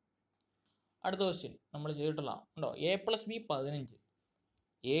 അടുത്ത ക്വസ്റ്റ്യൻ നമ്മൾ ചെയ്തിട്ടുള്ള ഉണ്ടോ? A + B 15,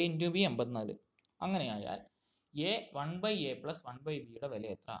 A × B 84. അങ്ങനെയായാൽ A 1/A + 1/B വില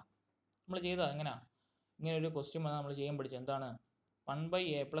എത്ര? നമ്മൾ ചെയ്തത് എങ്ങനെയാ? ഇങ്ങനെ ഒരു ക്വസ്റ്റ്യൻ വന്നാൽ നമ്മൾ ചെയ്യാൻ പഠിച്ചത് എന്താണ്?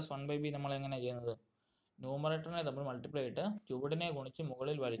 1/A + 1/B നമ്മൾ എങ്ങനെയാണ് ചെയ്യുന്നത്? ന്യൂമറേറ്ററിനെ നമ്മൾ മൾട്ടിപ്ലൈ ചെയ്തിട്ട് ചുവടിനെ ഗുണിച്ച്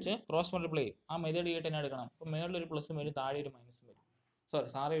മുകളിൽ വലിച്ച് ക്രോസ് മൾട്ടിപ്ലൈ ചെയ്യും. ആ മെത്തേഡ് ചെയ്തിട്ട് തന്നെ എടുക്കണം. അപ്പോൾ മേളിലൊരു പ്ലസും വരും, താഴെ ഒരു മൈനസും വരും.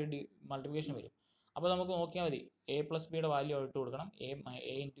 സാറി മൾട്ടിപ്ലിക്കേഷൻ വരും. അപ്പോൾ നമുക്ക് നോക്കിയാൽ മതി. A + B വാല്യൂ ഇട്ട് കൊടുക്കണം, A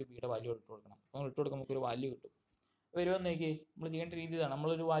 × B വാല്യൂ ഇട്ട് കൊടുക്കണം. അപ്പോൾ ഇട്ട് കൊടുക്കുമ്പോൾ നമുക്കൊരു വാല്യൂ കിട്ടും. വരുമെന്ന് നോക്കി. നമ്മൾ ചെയ്യേണ്ട രീതി ഇതാണ്.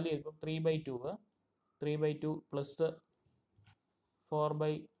 നമ്മളൊരു വാല്യൂ ഇപ്പം 3/2 +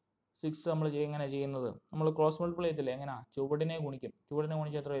 4/6 6 നമ്മൾ എങ്ങനെ ചെയ്യുന്നത്? നമ്മൾ ക്രോസ് മൾട്ടിപ്ലൈ ചെയ്യത്തില്ലേ? എങ്ങനെ? ചുവടിനെ ഗുണിക്കും. ചുവടിനെ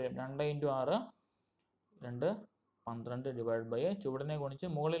ഗുണിച്ച് എത്ര വരും? 2 × 6 2 12 ഡിവൈഡ് ബൈ ചുവടിനെ ഗുണിച്ച്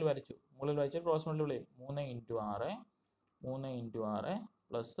മുകളിൽ വരച്ചു. മുകളിൽ വരച്ച് ക്രോസ് മൾട്ടിപ്ലൈ ചെയ്യും. 3 × 6 3 × 6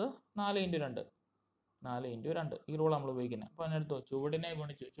 പ്ലസ് 4 × 2 4 × 2 ഈ റൂൾ നമ്മൾ ഉപയോഗിക്കുന്നത്. അപ്പോൾ അതിനടുത്തു ചുവടിനെ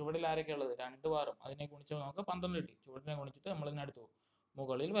ഗുണിച്ചു. ചുവടിൽ ആരൊക്കെ ഉള്ളത്? 2 ബാറും അതിനെ ഗുണിച്ചപ്പോൾ നമുക്ക് 12 കിട്ടി. ചുവടിനെ ഗുണിച്ചിട്ട് നമ്മൾ ഇതിനടുത്തു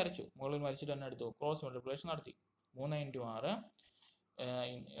മുകളിൽ വരച്ചു. മുകളിൽ വരച്ചിട്ട് തന്നെ എടുത്തു ക്രോസ് മൾട്ടിപ്ലിക്കേഷൻ നടത്തി. 3 × 6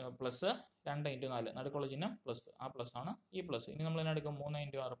 പ്ലസ് 2 × 4 നടുക്കുള്ള ചിഹ്നം പ്ലസ്. ആ പ്ലസ് ആണ് ഈ പ്ലസ്. ഇനി നമ്മൾ ഇതിനടുക്കും 3 ×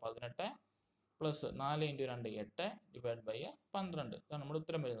 6 18 പ്ലസ് 4 × 2 8 ഡിവൈഡ് ബൈ 12. ഇതാണ് നമ്മുടെ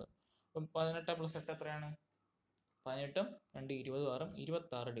ഉത്തരം വരുന്നത്. അപ്പം 18 പ്ലസ് 8 എത്രയാണ്? 18 2 20 6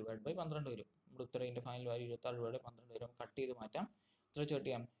 26 ഡിവൈഡ് ബൈ 12 വരും. നമ്മുടെ ഉത്തരവിൻ്റെ ഫൈനൽ വാല്യൂ 26 ഡിവൈഡ് ബൈ 12 വരും. കട്ട് ചെയ്ത് മാറ്റാം. എത്ര വെച്ച് കട്ട്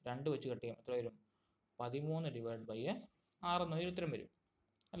ചെയ്യാം? 2 വെച്ച് കട്ട് ചെയ്യാം. എത്ര വരും? 13 ഡിവൈഡ് ബൈ 6 എന്നൊരു ഉത്തരം വരും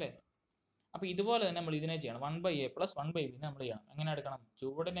അല്ലേ? അപ്പോൾ ഇതുപോലെ തന്നെ നമ്മൾ ഇതിനെ ചെയ്യണം. 1/a പ്ലസ് 1/b നമ്മൾ ചെയ്യണം. എങ്ങനെ എടുക്കണം?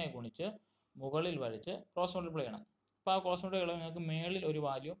 ചുവടിനെ ഗുണിച്ച് മുകളിൽ വരച്ച് ക്രോസ് മൾട്ടിപ്ലൈ ചെയ്യണം. അപ്പോൾ ആ ക്രോസ് മൾട്ടിപ്ലൈ ചെയ്യുമ്പോൾ നിങ്ങൾക്ക് മേളിൽ ഒരു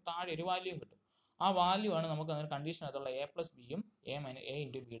വാല്യൂവും താഴെ ഒരു വാല്യൂവും കിട്ടും. ആ വാല്യൂ ആണ് നമുക്ക് അതിന് കണ്ടീഷനകത്തുള്ള a പ്ലസ് ബിയും a ×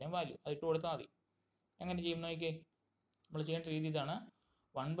 ബിയുടെയും വാല്യൂ. അത് ഇട്ട് കൊടുത്താൽ മതി. എങ്ങനെ ചെയ്യും നോക്കിയേ? നമ്മൾ ചെയ്യേണ്ട രീതി ഇതാണ്.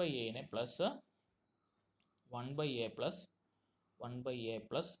 1/a plus 1/a plus 1/a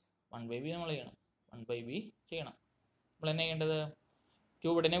plus 1/b നമ്മൾ ചെയ്യണം. 1/b ചെയ്യണം. നമ്മൾ എന്നെ ചെയ്യേണ്ടത്?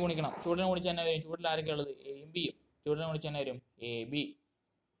 ചുവടിനെ ഗുണിക്കണം. ചുവടിനെ ഗുണിച്ച് തന്നെ വരും. ചുവടിൽ ആരൊക്കെ ഉള്ളത്? എയും ബിയും. ചുവടിനെ ഗുണിച്ച് തന്നെ വരും എ ബി.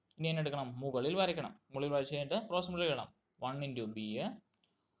 ഇനി എന്നെ എടുക്കണം? മുകളിൽ വരയ്ക്കണം. മുകളിൽ വരച്ച് കഴിഞ്ഞിട്ട് ക്രോസ് മൾട്ടിപ്ലൈ ചെയ്യണം. 1 × b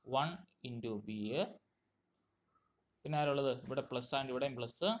 1 × b പിന്നെ ആരുള്ളത്? ഇവിടെ പ്ലസ് ആൻഡ് ഇവിടെയും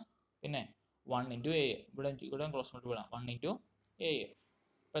പ്ലസ്. പിന്നെ 1 × a ഇവിടെ ക്രോസ് മൾട്ടിപ്ലൈ ചെയ്യണം. 1 × a.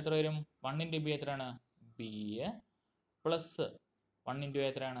 അപ്പോൾ എത്ര വരും? 1 × b എത്രയാണ്? b പ്ലസ് 1 × a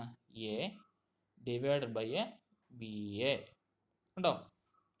എത്രയാണ്? a divided by B A. ഉണ്ടോ?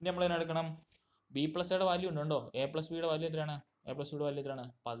 ഇനി നമ്മൾ ഇതിനെ എടുക്കണം. ബി പ്ലസ് എയുടെ വാല്യൂ ഉണ്ടോ? എ പ്ലസ് ബിയുടെ വാല്യൂ എത്രയാണ്? എ പ്ലസ് ബിയുടെ വാല്യൂ എത്രയാണ്?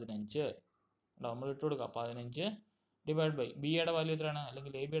 15. ഉണ്ടോ? നമ്മൾ ഇട്ട് കൊടുക്കുക 15 ഡിവൈഡ് ബൈ ബി യുടെ വാല്യൂ എത്രയാണ്?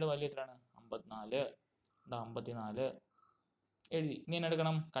 അല്ലെങ്കിൽ എ ബിയുടെ വാല്യൂ എത്രയാണ്? 54. ഉണ്ടോ? 54 എഴുതി. ഇനി എന്നെ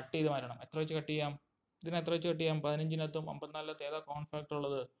എടുക്കണം? കട്ട് ചെയ്ത് മാറ്റണം. എത്ര വെച്ച് കട്ട് ചെയ്യാം? ഇതിന് എത്ര വെച്ച് കട്ട് ചെയ്യാം? 15-നകത്തും 54-നകത്തും ഏതാ കോമൺ ഫാക്ടർ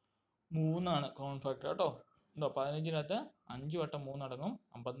ഉള്ളത്? 3 ആണ് കോമൺ ഫാക്ടർ കേട്ടോ. ഉണ്ടോ? 15-നകത്ത് 5 വട്ടം 3 അടങ്ങും.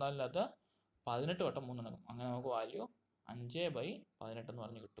 54-നകത്ത് 18 വട്ടം 3 അടങ്ങും. അങ്ങനെ നമുക്ക് വാല്യൂ 5/18 എന്ന്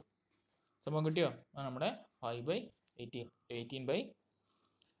പറഞ്ഞ് കിട്ടും. സംഭവം കിട്ടിയോ? നമ്മുടെ 5/18 18/18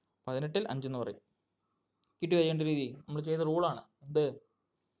 5 എന്ന് പറയും. കിട്ടുക ചെയ്യേണ്ട രീതി നമ്മൾ ചെയ്ത റൂളാണ്. എന്ത്?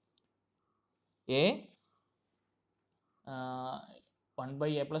 a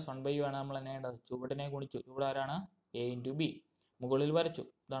 1/a പ്ലസ് 1/b ആണ് നമ്മൾ എന്നെ ചെയ്യേണ്ടത്. ചുവടിനെ ഗുണിച്ചു. ഇവിടെ ആരാണ്? a × b. മുകളിൽ വരച്ചു.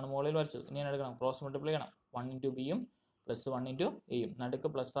 ഇതാണ് മുകളിൽ വരച്ചത്. ഇനി എടുക്കണം ക്രോസ് മൾട്ടിപ്ലൈ ചെയ്യണം. 1 × b യും പ്ലസ് 1 × a യും. നടുക്ക്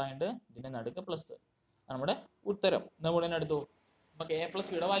പ്ലസ് ആയിട്ട് ഇതിൻ്റെ നടുക്ക് പ്ലസ്. നമ്മുടെ ഉത്തരം നമ്മൾ തന്നെ എടുത്തു. നമുക്ക് a പ്ലസ്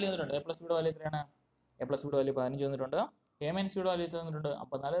ബിയുടെ വാല്യൂ തന്നിട്ടുണ്ട്. a പ്ലസ് ബിയുടെ വാല്യൂ എത്രയാണ്? a പ്ലസ് ബിയുടെ വാല്യൂ 15 തന്നിട്ടുണ്ട്. a മൈനസ് ബിയുടെ വാല്യൂ തന്നിട്ടുണ്ട്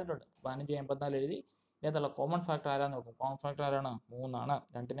 54 തന്നിട്ടുണ്ട്. 15 54 എഴുതി. ഇതിനകത്തുള്ള കോമൺ ഫാക്ടർ ആരാന്ന് നോക്കും. കോമൺ ഫാക്ടർ ആരാണ്? 3 ആണ്.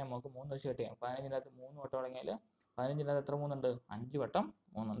 രണ്ടിനെ നമുക്ക് 3 വെച്ച് കട്ട് ചെയ്യാം. 15-നകത്ത് 3 വട്ടം തുടങ്ങിയാൽ 15-നകത്ത് എത്ര 3 ഉണ്ട്? 5 വട്ടം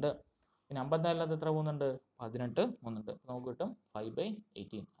 3 ഉണ്ട്. പിന്നെ 54-നകത്ത് എത്ര 3 ഉണ്ട്? 18 3 ഉണ്ട്. നമുക്ക് കിട്ടും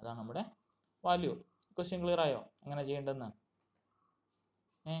 5/18. അതാണ് നമ്മുടെ വാല്യൂ. ക്വസ്റ്റ്യൻ ക്ലിയർ ആയോ? എങ്ങനെ ചെയ്യേണ്ടതെന്ന്?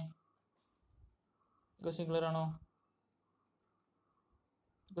 ക്വസ്റ്റ്യൻ ക്ലിയർ ആണോ?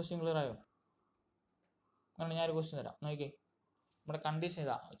 ക്വസ്റ്റ്യൻ ക്ലിയർ ആയോ? അങ്ങനെ ഞാനൊരു ക്വസ്റ്റ്യൻ തരാം. നോക്കിക്കേ. നമ്മുടെ കണ്ടീഷൻ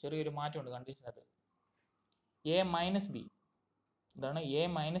ഇതാ. ചെറിയൊരു മാറ്റമുണ്ട് കണ്ടീഷനകത്ത്. a മൈനസ് ബി ഇതാണ്. a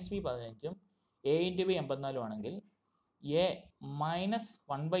minus B 15ഉം a × b 84 ആണെങ്കിൽ a minus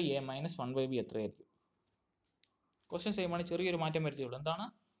 1/a minus 1/b എത്രയായിരിക്കും? ക്വസ്റ്റ്യൻ സെയിം ആണ്. ചെറിയൊരു മാറ്റം വരുത്തിയുള്ളൂ. എന്താണ്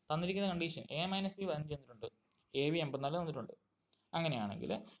തന്നിരിക്കുന്ന കണ്ടീഷൻ? a മൈനസ് ബി 15 തന്നിട്ടുണ്ട്. a b 84 തന്നിട്ടുണ്ട്.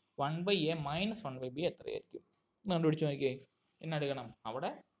 അങ്ങനെയാണെങ്കിൽ 1/a മൈനസ് 1/b എത്രയായിരിക്കും? കണ്ടുപിടിച്ച് നോക്കിയേ. എന്നെ എടുക്കണം? അവിടെ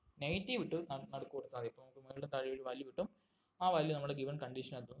നെഗറ്റീവ് ഇട്ട് നടുക്ക് കൊടുത്താൽ മതി. ഇപ്പോൾ നമുക്ക് മുകളിലും താഴെ ഒരു വാല്യൂ കിട്ടും. ആ വാല്യൂ നമ്മുടെ ഗിവൺ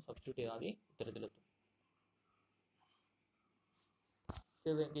കണ്ടീഷനകത്ത് സബ്സ്റ്റിറ്റ്യൂട്ട് ചെയ്താൽ മതി. ഉത്തരത്തിലെത്തും.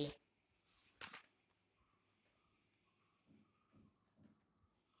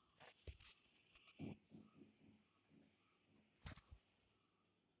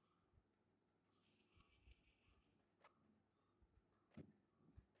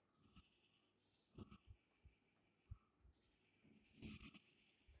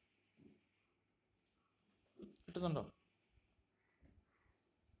 കിട്ടുന്നുണ്ടോ?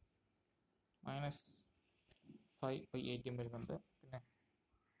 -5/18 വരുന്നുണ്ട്. പിന്നെ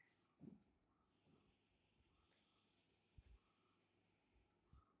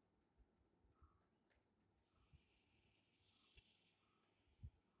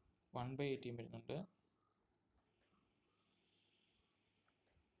 1/18 വരുന്നുണ്ട്.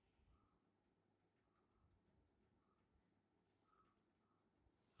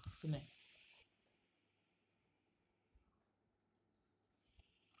 പിന്നെ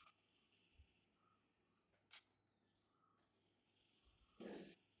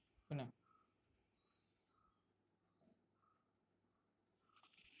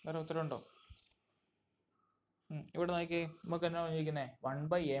വേറെ ഉത്തരവുണ്ടോ? ഇവിടെ നോക്കി നമുക്ക് എന്നാ ചോദിക്കുന്നത്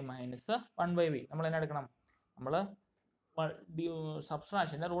 1/a മൈനസ് 1/b. നമ്മൾ എന്നാ എടുക്കണം? നമ്മൾ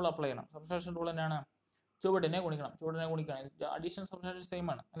സബ്സ്ട്രാക്ഷൻ്റെ റൂൾ അപ്ലൈ ചെയ്യണം. സബ്സ്ട്രാക്ഷൻ റൂൾ എന്നാണ്? ചുവടിനെ ഗുണിക്കണം. ചുവടിനെ ഗുണിക്കണം. അഡീഷൻ സബ്സ്ട്രാക്ഷൻ സെയിം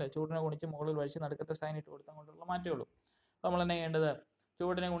ആണ് അല്ലേ? ചുവടിനെ ഗുണിച്ച് മുകളിൽ വഴിച്ച് നടുക്കത്തെ സൈൻ ഇട്ട് കൊടുത്താൽ കൊണ്ടുള്ള മാറ്റേ ഉള്ളൂ. അപ്പോൾ നമ്മൾ എന്നാ ചെയ്യേണ്ടത്?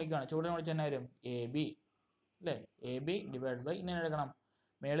 ചുവടിനെ ഗുണിക്കുകയാണ്. ചുവടിനെ ഗുണിച്ച് എന്നാ വരും? AB അല്ലേ? AB ഡിവൈഡ് ബൈ ഇങ്ങനെ എടുക്കണം.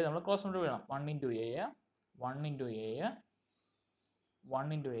 മേളിൽ നമ്മൾ ക്രോസ് കൊണ്ട് വീഴണം. 1 × A 1 × A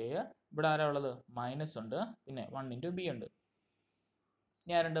 1 × A. ഇവിടെ ആരാ ഉള്ളത്? മൈനസ് ഉണ്ട്. പിന്നെ 1 × B ഉണ്ട്.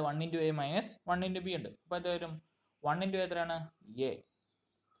 ഞാനുണ്ട് 1 × A മൈനസ് 1 × B ഉണ്ട്. അപ്പോൾ അത് വരും 1 × A എത്രയാണ്? A.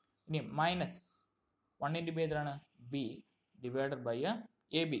 ഇനി മൈനസ് 1 × B എത്രയാണ്? B divided by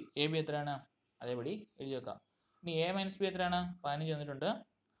AB. AB എത്രയാണ്? അതേപടി എഴുതി വെക്കാം. ഇനി A മൈനസ് B എത്രയാണ്? 15 തന്നിട്ടുണ്ട്.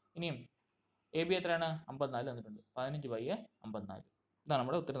 ഇനിയും AB എത്രയാണ്? 54 തന്നിട്ടുണ്ട്. 15/54. ഇതാണ്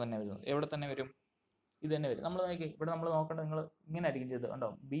നമ്മുടെ ഉത്തരം തന്നെ വരുന്നത്. എവിടെ തന്നെ വരും? ഇത് തന്നെ വരും. നമ്മൾ നോക്കി ഇവിടെ നമ്മൾ നോക്കേണ്ടത് നിങ്ങൾ ഇങ്ങനെ ആയിരിക്കും ചെയ്തത്. ഉണ്ടോ?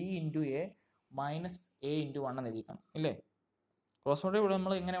 B × A മൈനസ് A × 1 എന്ന് എഴുതിക്കണം ഇല്ലേ? ക്രോസ് മൾട്ടിപ്ലൈ ഇവിടെ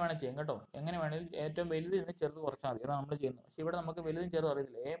നമ്മൾ എങ്ങനെ വേണം ചെയ്യാം കേട്ടോ. എങ്ങനെ വേണമെങ്കിൽ ഏറ്റവും വലുത് ഇതിന് ചെറുത് കുറച്ചാൽ മതി. അതാണ് നമ്മൾ ചെയ്യുന്നത്. പക്ഷേ ഇവിടെ നമുക്ക് വലുതും ചെറുതും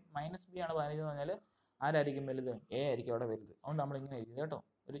അറിയത്തില്ല. A മൈനസ് B ആണ് 15 എന്ന് പറഞ്ഞാൽ ആരായിരിക്കും വലുത്? A ആയിരിക്കും അവിടെ വലുത്. അതുകൊണ്ട് നമ്മൾ ഇങ്ങനെ എഴുതി കേട്ടോ.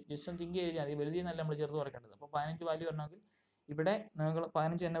 ഒരു ജസ്റ്റ് തിങ്ക് ചെയ്താൽ മതി. വലുതിൽ നിന്നല്ല നമ്മൾ ചെറുത് കുറയ്ക്കേണ്ടത്. അപ്പോൾ 15 വാല്യൂ വരണമെങ്കിൽ ഇവിടെ നിങ്ങൾ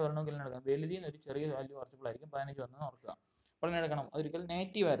 15 തന്നെ വരണമെങ്കിൽ തന്നെ എടുക്കാം. വലുതിൽ നിന്ന് ഒരു ചെറിയ വാല്യൂ കുറച്ചപ്പോഴായിരിക്കും 15 വന്നെന്ന് ഓർക്കുക. അപ്പോൾ അങ്ങനെ എടുക്കണം. അതൊരിക്കലും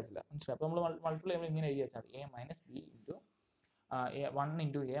നെഗറ്റീവ് ആയിരുന്നില്ല. മനസ്സിലായി? അപ്പോൾ നമ്മൾ മൾട്ടിപ്ലൈ ചെയ്യുമ്പോൾ ഇങ്ങനെ എഴുതി വെച്ചാൽ A minus B into 1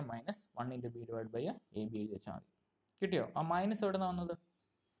 × A minus 1 × B divide by AB എഴുതി വെച്ചാൽ മതി. കിട്ടിയോ? ആ മൈനസ് എവിടെ നിന്നാണ് വന്നത്?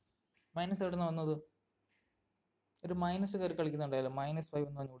 മൈനസ് എവിടെ നിന്നാണ് വന്നത്? ഒരു മൈനസ് കയറി കളിക്കുന്നുണ്ടായല്ലോ. -5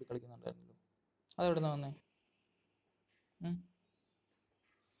 എന്ന് പറഞ്ഞുകൂടി കളിക്കുന്നുണ്ടായിരുന്നല്ലോ. അതെവിടെ നിന്നാണ് വന്നേ?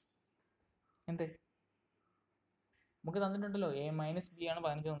 എന്തേ? നമുക്ക് തന്നിട്ടുണ്ടല്ലോ A മൈനസ് B ആണ്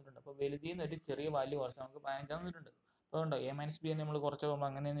 15 തന്നിട്ടുണ്ട്. അപ്പോൾ വലുതിൽ നിന്ന് ഒരു ചെറിയ വാല്യൂ കുറച്ച് നമുക്ക് 15 തന്നിട്ടുണ്ട്. അപ്പോൾ ഉണ്ടോ A മൈനസ് B നമ്മൾ കുറച്ച് പോകുമ്പോൾ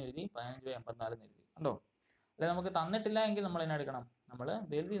അങ്ങനെയെന്ന് എഴുതി 15/54 എന്ന് എഴുതി. ഉണ്ടോ? അല്ലെ നമുക്ക് തന്നിട്ടില്ല എങ്കിൽ നമ്മൾ എന്നാ എടുക്കണം? നമ്മൾ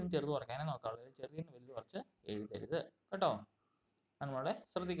വലുതിൽ നിന്ന് ചെറുത് കുറയ്ക്കാനേ നോക്കാവുള്ളൂ. ചെറുതിൽ നിന്ന് വലുത് കുറച്ച് എഴുതരുത് കേട്ടോ. നമ്മളെ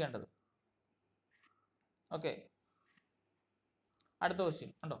ശ്രദ്ധിക്കേണ്ടത്. ഓക്കെ, അടുത്ത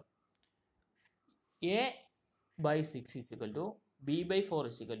ക്വസ്റ്റ്യൻ ഉണ്ടോ? A/6 = B/4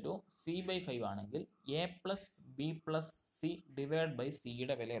 = C/5 ആണെങ്കിൽ A+B+C ഡിവൈഡ് ബൈ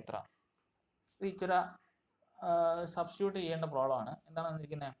സിയുടെ വില എത്ര? ഇത് ഇച്ചിരി സബ്സ്റ്റിറ്റ്യൂട്ട് ചെയ്യേണ്ട പ്രോബ്ലം ആണ്. എന്താണ്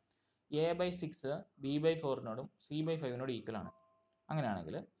തന്നിരിക്കുന്നത്? A/6 B/4നോടും C/5നോടും ഈക്വൽ ആണ്.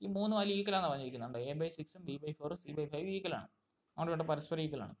 അങ്ങനെയാണെങ്കിൽ ഈ 3 വാല്യൂ ഈക്വൽ ആണെന്ന് പറഞ്ഞിരിക്കുന്നുണ്ട്. A/6 B/4 C/5 ഈക്വൽ ആണ്. അങ്ങോട്ട് വേണ്ട പരസ്പരം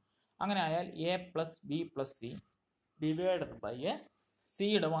ഈക്വൽ ആണ്. അങ്ങനെ ആയാൽ A+B+C ഡിവൈഡഡ് ബൈ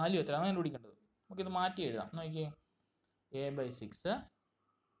സിയുടെ വാല്യൂ എത്രയാണ് കണ്ടുപിടിക്കേണ്ടത്. നമുക്കിത് മാറ്റി എഴുതാം. നോക്കിയേ,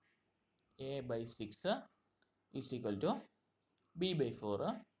 A/6 is equal to B/4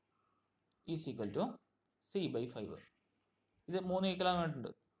 is equal to C/5. ഇത് 3 ഈക്വൽ ആണെന്ന്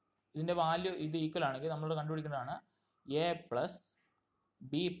പറഞ്ഞിട്ടുണ്ട്. ഇതിൻ്റെ വാല്യൂ ഇത് ഈക്വൽ ആണെങ്കിൽ നമ്മൾ കണ്ടുപിടിക്കേണ്ടതാണ്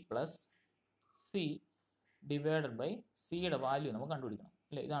A+B+C ഡിവൈഡഡ് ബൈ സിയുടെ വാല്യൂ നമുക്ക് കണ്ടുപിടിക്കണം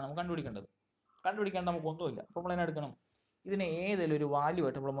അല്ലേ? ഇതാണ് നമുക്ക് കണ്ടുപിടിക്കേണ്ടത്. കണ്ടുപിടിക്കേണ്ട നമുക്കൊന്നുമില്ല. അപ്പോൾ നമ്മൾ എന്നെ എടുക്കണം? ഇതിനെ ഏതെങ്കിലും ഒരു വാല്യൂ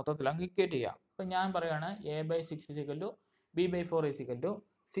ആയിട്ട് നമ്മൾ മൊത്തത്തിൽ അങ്ങ് ഇക്വേറ്റ് ചെയ്യാം. ഇപ്പം ഞാൻ പറയുകയാണ് A/6 = B/4 =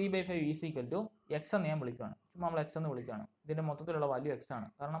 C/5 X എന്ന് ഞാൻ വിളിക്കുകയാണ്. ചുമ്മാ നമ്മൾ X എന്ന് വിളിക്കുകയാണ്. ഇതിൻ്റെ മൊത്തത്തിലുള്ള വാല്യൂ X ആണ്.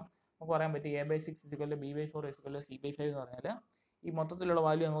 കാരണം നമുക്ക് പറയാൻ പറ്റും A/6 = B/4 = C/5 എന്ന് പറഞ്ഞാൽ ഈ മൊത്തത്തിലുള്ള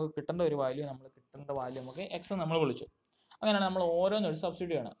വാല്യൂ നമുക്ക് കിട്ടേണ്ട ഒരു വാല്യൂ നമുക്ക് X എന്ന് നമ്മൾ വിളിച്ചു. അങ്ങനെയാണ് നമ്മൾ ഓരോന്നും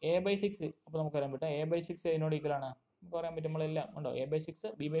സബ്സ്റ്റിറ്റ്യൂട്ട് ചെയ്യണം. A/6 അപ്പോൾ നമുക്ക് പറയാൻ പറ്റും A/6 ഇതിനോട് ഈക്വൽ ആണ്. നമുക്ക് പറയാൻ പറ്റും നമ്മളെല്ലാം ഉണ്ടോ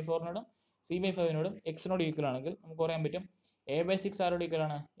A/6 B/4നോടും C/5നോടും Xനോട് ഈക്വൽ ആണെങ്കിൽ നമുക്ക് പറയാൻ പറ്റും A/6 ആരോട് ഈക്വൽ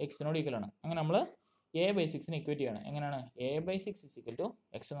ആണ്? Xനോട് ഈക്വൽ ആണ്. അങ്ങനെ നമ്മൾ A/6നെ ഇക്വേറ്റ് ചെയ്യണം. എങ്ങനെയാണ്? A/6 =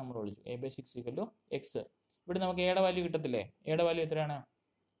 X നമ്മൾ വിളിച്ചു. A/6 = X. ഇവിടെ നമുക്ക് എയുടെ വാല്യൂ കിട്ടത്തില്ലേ? എയുടെ വാല്യൂ എത്രയാണ്?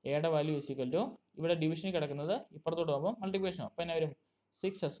 എയുടെ വാല്യൂ ഇവിടെ ഡിവിഷനിൽ കിടക്കുന്നത് ഇപ്പുറത്തോട്ട് പോകുമ്പോൾ മൾട്ടിപ്ലിക്കേഷൻ. അപ്പോൾ എന്നാ വരും?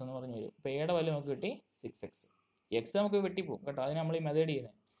 6x എന്ന് പറഞ്ഞു വരും. അപ്പോൾ എയുടെ വാല്യൂ നമുക്ക് കിട്ടി 6x. X നമുക്ക് വെട്ടിപ്പോകും കേട്ടോ. അതിന് നമ്മൾ ഈ മെത്തേഡ്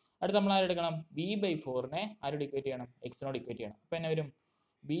ചെയ്യുന്നത്. അടുത്ത് നമ്മൾ ആരെടുക്കണം? B/4നെ ആരോട് ഇക്വേറ്റ് ചെയ്യണം? Xനോട് ഇക്വേറ്റ് ചെയ്യണം. അപ്പോൾ എന്നാ വരും?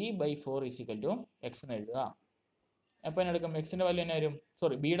 B/4 = X എന്ന് എഴുതുക. അപ്പോൾ എന്നെ എടുക്കും? Xൻ്റെ വാല്യൂ എന്നാ വരും?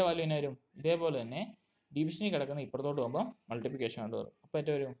 Bയുടെ വാല്യൂ എന്നാ വരും? ഇതേപോലെ തന്നെ ഡിവിഷനിൽ കിടക്കുന്ന ഇപ്പുറത്തോട്ട് പോകുമ്പോൾ മൾട്ടിപ്ലിക്കേഷൻ കൊണ്ട് വരും. അപ്പോൾ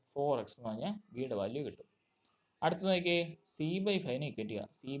ഏറ്റവും വരും 4x എന്ന് പറഞ്ഞാൽ ബിയുടെ വാല്യൂ കിട്ടും. അടുത്ത് നോക്കിയേ, C/5നെ ഇക്വേറ്റ് ചെയ്യുക.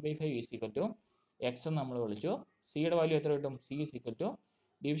 C/5 X എന്ന് നമ്മൾ വിളിച്ചു. സിയുടെ വാല്യൂ എത്ര കിട്ടും? C =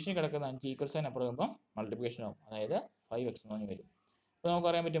 ഡിവിഷനിൽ കിടക്കുന്ന 5 ഈക്വൽ സൈൻ അപ്പുറം വരുമ്പോൾ മൾട്ടിപ്ലിക്കേഷൻ ആവും. അതായത് 5x എന്ന് പറഞ്ഞ് വരും. അപ്പോൾ നമുക്ക്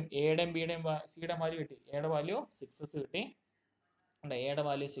പറയാൻ പറ്റും എയുടെയും ബിയുടെയും സിയുടെ വാല്യൂ കിട്ടി. എയുടെ വാല്യൂ 6x കിട്ടി. എയുടെ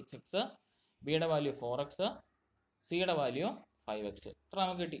വാല്യൂ 6x, ബിയുടെ വാല്യൂ 4x, സിയുടെ വാല്യൂ 5x. ഇത്ര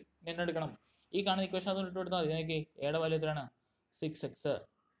നമുക്ക് കിട്ടി. എന്നെ എടുക്കണം? ഈ കാണുന്ന ഇക്വേഷൻ അത് ഇട്ട് കൊടുത്താൽ മതി. നോക്കി, എയുടെ വാല്യൂ എത്രയാണ്? 6x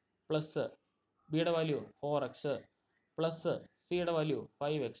പ്ലസ് ബിയുടെ വാല്യൂ 4x പ്ലസ് സിയുടെ വാല്യൂ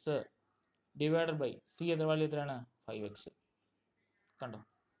 5x ഡിവൈഡഡ് ബൈ സിയുടെ വാല്യൂ എത്രയാണ്? 5x. കണ്ടോ?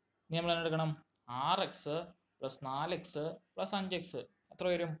 ഇനി നമ്മൾ എന്നെ എടുക്കണം? 6x plus 4x plus 5x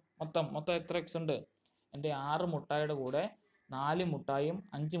എത്ര വരും? മൊത്തം എത്ര എക്സ് ഉണ്ട്? എൻ്റെ 6 മുട്ടായിയുടെ കൂടെ 4 മുട്ടായും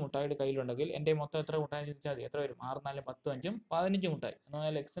 5 മുട്ടായിയുടെ കയ്യിലുണ്ടെങ്കിൽ എൻ്റെ മൊത്തം എത്ര മുട്ടായി ചിന്തിച്ചാൽ മതി? എത്ര വരും? 6 4 10 5 15 മുട്ടായി.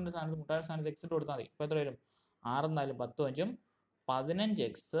 എന്നാൽ എക്സിന്റെ സ്ഥാനത്ത് മുട്ടായുടെ സ്ഥാനത്ത് എക്സ് ഇട്ട് കൊടുത്താൽ മതി. അപ്പോൾ എത്ര വരും? 6 4 10 5 15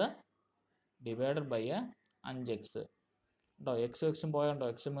 എക്സ് ഡിവൈഡഡ് ബൈ 5 എക്സ്. ഉണ്ടോ? എക്സും പോയുണ്ടോ?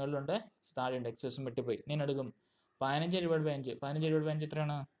 എക്സ് മുകളിലുണ്ട്, എക്സ് താഴെയുണ്ട്, എക്സും വെട്ടിപ്പോയി. ഇനി എടുക്കും 15 ഡിവൈഡ് ബൈ 5. 15 ഡിവൈഡ് ബൈ 5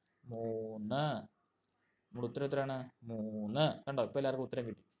 എത്രയാണ്? 3. നമ്മുടെ ഉത്തരം എത്രയാണ്? 3. കണ്ടോ? ഇപ്പോൾ എല്ലാവർക്കും ഉത്തരം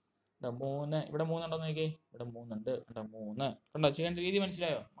കിട്ടി. 3. ഇവിടെ 3 ഉണ്ടോ നോക്കിയേ. ഇവിടെ 3 ഉണ്ട്. കണ്ടോ? 3. കണ്ടോ? ചെയ്യേണ്ട രീതി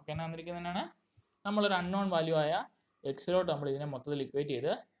മനസ്സിലായോ? നമുക്ക് എന്നാ വന്നിരിക്കുന്നതാണ്, നമ്മളൊരു അൺനോൺ വാല്യൂ ആയ എക്സിലോട്ട് നമ്മൾ ഇതിനെ മൊത്തത്തിൽ ഇക്വേറ്റ്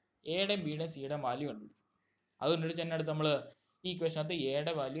ചെയ്ത് എയുടെയും ബിയുടെയും സിയുടെയും വാല്യൂ കണ്ടുപിടിച്ചു. അത് കണ്ടുപിടിച്ച് തന്നെ അടുത്ത് നമ്മൾ ഈ ഇക്വേഷനകത്ത്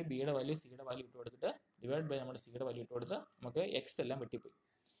എയുടെ വാല്യൂ, ബിയുടെ വാല്യൂ, സിയുടെ വാല്യൂ ഇട്ട് കൊടുത്തിട്ട് ഡിവൈഡ് ബൈ നമ്മുടെ സിയുടെ വാല്യൂ ഇട്ട് കൊടുത്ത് നമുക്ക് എക്സ് എല്ലാം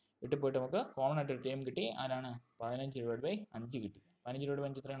വെട്ടിപ്പോയിട്ട് നമുക്ക് കോമൺ ആയിട്ട് ഒരു ടൈം കിട്ടി. ആരാണ്? 15 ഡിവൈഡ് ബൈ 5 കിട്ടി. 15 ഡിവൈഡ് ബൈ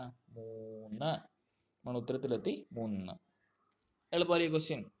 5 എത്രയാണ്? 3. നമ്മൾ ഉത്തരത്തിലെത്തി 3. എളുപ്പമല്ലേ ഈ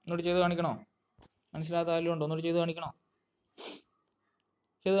ക്വസ്റ്റ്യൻ? ഒന്നുകൂടി ചെയ്ത് കാണിക്കണോ? മനസ്സിലാത്ത ആരെങ്കിലും ഉണ്ടോ? ഒന്നുകൂടി ചെയ്ത് കാണിക്കണോ?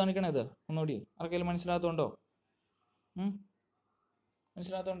 ചെയ്ത് കാണിക്കണേ ഇത് ഒന്നുകൂടി. ആർക്കെങ്കിലും മനസ്സിലാത്തതുണ്ടോ?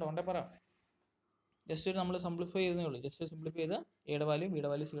 മനസ്സിലാത്തതുണ്ടോ? ഉണ്ടേ പറ. ജസ്റ്റ് നമ്മൾ സിംപ്ലിഫൈ ചെയ്യുന്നേ ഉള്ളൂ. ജസ്റ്റ് സിംപ്ലിഫൈ ചെയ്ത് എയുടെ വാല്യൂ, ബിയുടെ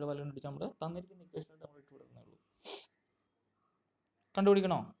വാല്യൂ, സിയുടെ വാല്യൂ കണ്ടുപിടിച്ച് നമ്മൾ തന്നിരിക്കുന്ന ഇക്വേഷൻ നമ്മൾ ഇട്ട് കൊടുക്കുന്നേ ഉള്ളൂ.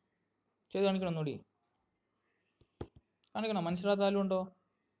 കണ്ടുപിടിക്കണോ? ചെയ്ത് കാണിക്കണം ഒന്നുകൂടി. കാണിക്കണോ? മനസ്സിലാത്ത ആരും ഉണ്ടോ?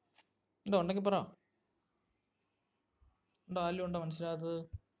 ഉണ്ടെങ്കിൽ പറ. ആരും ഉണ്ടോ മനസ്സിലാത്തത്?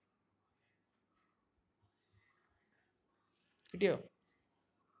 കിട്ടിയോ?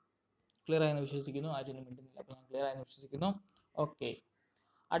 ക്ലിയർ ആയെന്ന് വിശ്വസിക്കുന്നു. ആരും മിണ്ടുന്നില്ല. അപ്പോൾ ഞാൻ ക്ലിയർ ആയെന്ന് വിശ്വസിക്കുന്നു. ഓക്കെ,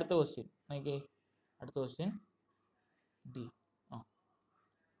 അടുത്ത ക്വസ്റ്റ്യൻ നോക്കിയേ. അടുത്ത ക്വസ്റ്റ്യൻ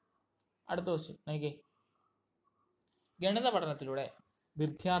അടുത്ത ക്വസ്റ്റ്യൻ നോക്കിയേ. ഗണിത പഠനത്തിലൂടെ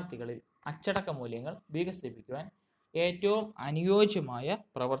വിദ്യാർത്ഥികളിൽ അച്ചടക്ക മൂല്യങ്ങൾ വികസിപ്പിക്കുവാൻ ഏറ്റവും അനുയോജ്യമായ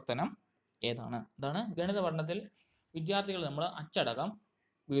പ്രവർത്തനം ഏതാണ്? ഇതാണ് ഗണിത പഠനത്തിൽ വിദ്യാർത്ഥികൾ നമ്മൾ അച്ചടക്കം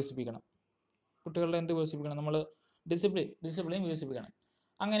വികസിപ്പിക്കണം. കുട്ടികളുടെ എന്ത് വികസിപ്പിക്കണം? നമ്മൾ ഡിസിപ്ലിൻ വികസിപ്പിക്കണം.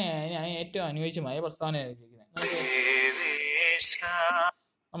 അങ്ങനെ ഏറ്റവും അനുയോജ്യമായ പ്രസ്താവന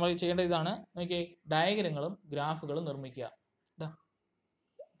നമ്മൾ ചെയ്യേണ്ട ഇതാണ്. നോക്കിയേ, ഡയഗ്രങ്ങളും ഗ്രാഫുകളും നിർമ്മിക്കുക.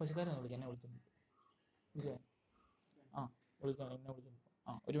 പശുക്കാരനെ വിളിക്കാൻ, എന്നെ വിളിച്ചു. വിളിക്കാൻ എന്നെ വിളിച്ചു.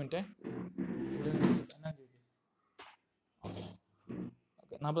 ഒരു മിനിറ്റ്.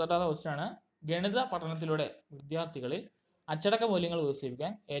 48ാമത്തെ ക്വസ്റ്റ്യൻ ആണ്. ഗണിത പഠനത്തിലൂടെ വിദ്യാർത്ഥികളിൽ അച്ചടക്ക മൂല്യങ്ങൾ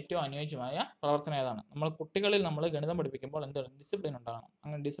വികസിപ്പിക്കാൻ ഏറ്റവും അനുയോജ്യമായ പ്രവർത്തനം ഏതാണ്? നമ്മൾ കുട്ടികളിൽ നമ്മൾ ഗണിതം പഠിപ്പിക്കുമ്പോൾ എന്താണ്? ഡിസിപ്ലിൻ ഉണ്ടാകണം.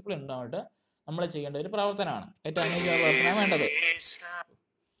 അങ്ങനെ ഡിസിപ്ലിൻ ഉണ്ടായിട്ട് നമ്മൾ ചെയ്യേണ്ട ഒരു പ്രവർത്തനമാണ് ഏറ്റവും അനുയോജ്യമായ പ്രവർത്തനം വേണ്ടത്.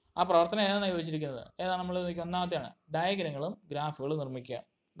 ആ പ്രവർത്തനം ഏതാണ് ചോദിച്ചിരിക്കുന്നത്? ഏതാണ്? നമ്മൾ ഒന്നാമത്തെയാണ് ഡയഗ്രങ്ങളും ഗ്രാഫുകളും നിർമ്മിക്കുക.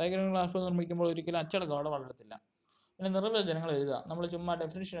 ഡയഗ്രങ്ങളും ഗ്രാഫുകൾ നിർമ്മിക്കുമ്പോൾ ഒരിക്കലും അച്ചടക്കം അവിടെ വളരത്തില്ല. പിന്നെ നിർവചനങ്ങൾ എഴുതുക. നമ്മൾ ചുമ്മാ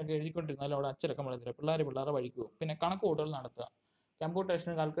ഡെഫിനിഷനൊക്കെ എഴുതിക്കൊണ്ടിരുന്നാലും അവിടെ അച്ചടക്കം വളരത്തില്ല. പിള്ളേരെ വഴിക്കുക. പിന്നെ കണക്ക് കൂട്ടൽ നടത്തുക.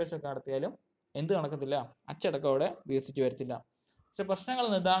 കമ്പ്യൂട്ടേഷനും കാൽക്കുലേഷൻ ഒക്കെ നടത്തിയാലും എന്ത് നടക്കത്തില്ല? അച്ചടക്കം അവിടെ വികസിച്ച് വരത്തില്ല. പക്ഷെ പ്രശ്നങ്ങൾ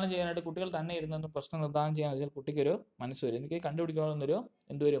നിർദ്ധാരണം ചെയ്യാനായിട്ട് കുട്ടികൾ തന്നെ ഇരുന്നൊന്നും പ്രശ്നം നിർദ്ധാരണം ചെയ്യാൻ വെച്ചാൽ കുട്ടിക്കൊരു മനസ്സ് വരും. എനിക്ക് കണ്ടുപിടിക്കണമെന്നൊരു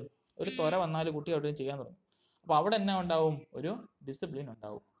എന്തുവരും? ഒരു ത്വര വന്നാൽ കുട്ടി അവിടെ ചെയ്യാൻ തുടങ്ങും. അപ്പോൾ അവിടെ എന്നാ ഉണ്ടാവും? ഒരു ഡിസിപ്ലിൻ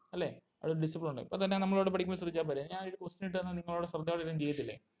ഉണ്ടാവും, അല്ലേ? അവിടെ ഡിസിപ്ലിൻ ഉണ്ട്. ഇപ്പോൾ തന്നെ നമ്മളോട് പഠിക്കുമ്പോൾ ശ്രദ്ധിച്ചാൽ പോലെ ഞാൻ ഒരു ക്വസ്റ്റ്യൻ ഇട്ട് തന്നെ നിങ്ങളോട് ശ്രദ്ധയോടെ ഇരുന്ന്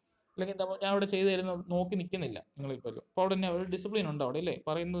ചെയ്യത്തില്ലേ? അല്ലെങ്കിൽ ഞാൻ അവിടെ ചെയ്ത് തരുന്ന നോക്കി നിൽക്കുന്നില്ല നിങ്ങളിപ്പോൾ. അപ്പോൾ അവിടെ തന്നെ ഒരു ഡിസിപ്ലിൻ ഉണ്ട് അവിടെ, അല്ലേ?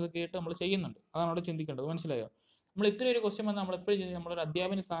 പറയുന്നത് കേട്ട് നമ്മൾ ചെയ്യുന്നുണ്ട്. അതാണ് അവിടെ ചിന്തിക്കേണ്ടത്. മനസ്സിലായോ? നമ്മൾ ഇത്ര ഒരു ക്വസ്റ്റ്യൻ വന്നാൽ നമ്മൾ എപ്പോഴും നമ്മളൊരു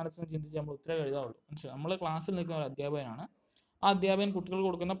അധ്യാപന സ്ഥാനത്ത് ചിന്തിച്ച് നമ്മൾ ഉത്തരം എഴുതാവുള്ളൂ. മനസ്സിലായി? നമ്മൾ ക്ലാസ്സിൽ നിൽക്കുന്ന ഒരു അധ്യാപകനാണ്. ആ അധ്യാപകൻ കുട്ടികൾക്ക്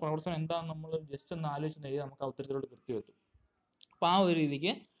കൊടുക്കുന്ന പ്രവർത്തനം എന്താണെന്ന് നമ്മൾ ജസ്റ്റ് ഒന്ന് ആലോചിച്ച് എഴുതി നമുക്ക് ആ ഉത്തരത്തിലോട്ട് കൃത്യമെത്തും. അപ്പോൾ ആ ഒരു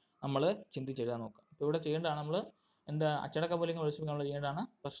രീതിക്ക് നമ്മൾ ചിന്തിച്ചെഴുതാൻ നോക്കുക. അപ്പോൾ ഇവിടെ ചെയ്യേണ്ടതാണ് നമ്മൾ അച്ചടക്ക മൂല്യങ്ങൾ വികസിപ്പിക്കാൻ നമ്മൾ ചെയ്യേണ്ടതാണ്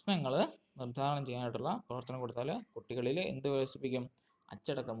പ്രശ്നങ്ങൾ നിർദ്ധാരണം ചെയ്യാനായിട്ടുള്ള പ്രവർത്തനം കൊടുത്താൽ കുട്ടികളിൽ എന്ത് വികസിപ്പിക്കും?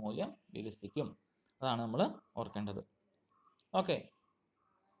 അച്ചടക്ക മൂല്യം വികസിക്കും. അതാണ് നമ്മൾ ഓർക്കേണ്ടത്. ഓക്കെ,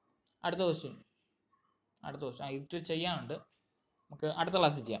 അടുത്ത ക്വസ്റ്റ്യൻ ഇത് ചെയ്യാനുണ്ട്. നമുക്ക് അടുത്ത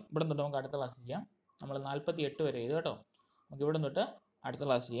ക്ലാസ്സിൽ ചെയ്യാം. ഇവിടെ തൊട്ട് നമുക്ക് അടുത്ത ക്ലാസ്സിൽ ചെയ്യാം. നമ്മൾ 48 വരെ ചെയ്തു കേട്ടോ. നമുക്ക് ഇവിടെ തൊട്ട് അടുത്ത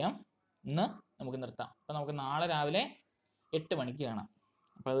ക്ലാസ് ചെയ്യാം. ഇന്ന് നമുക്ക് നിർത്താം. അപ്പോൾ നമുക്ക് നാളെ രാവിലെ 8 മണിക്ക് കാണാം.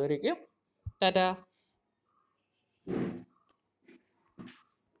 അപ്പോൾ അതുവരേക്കും ടാറ്റാ.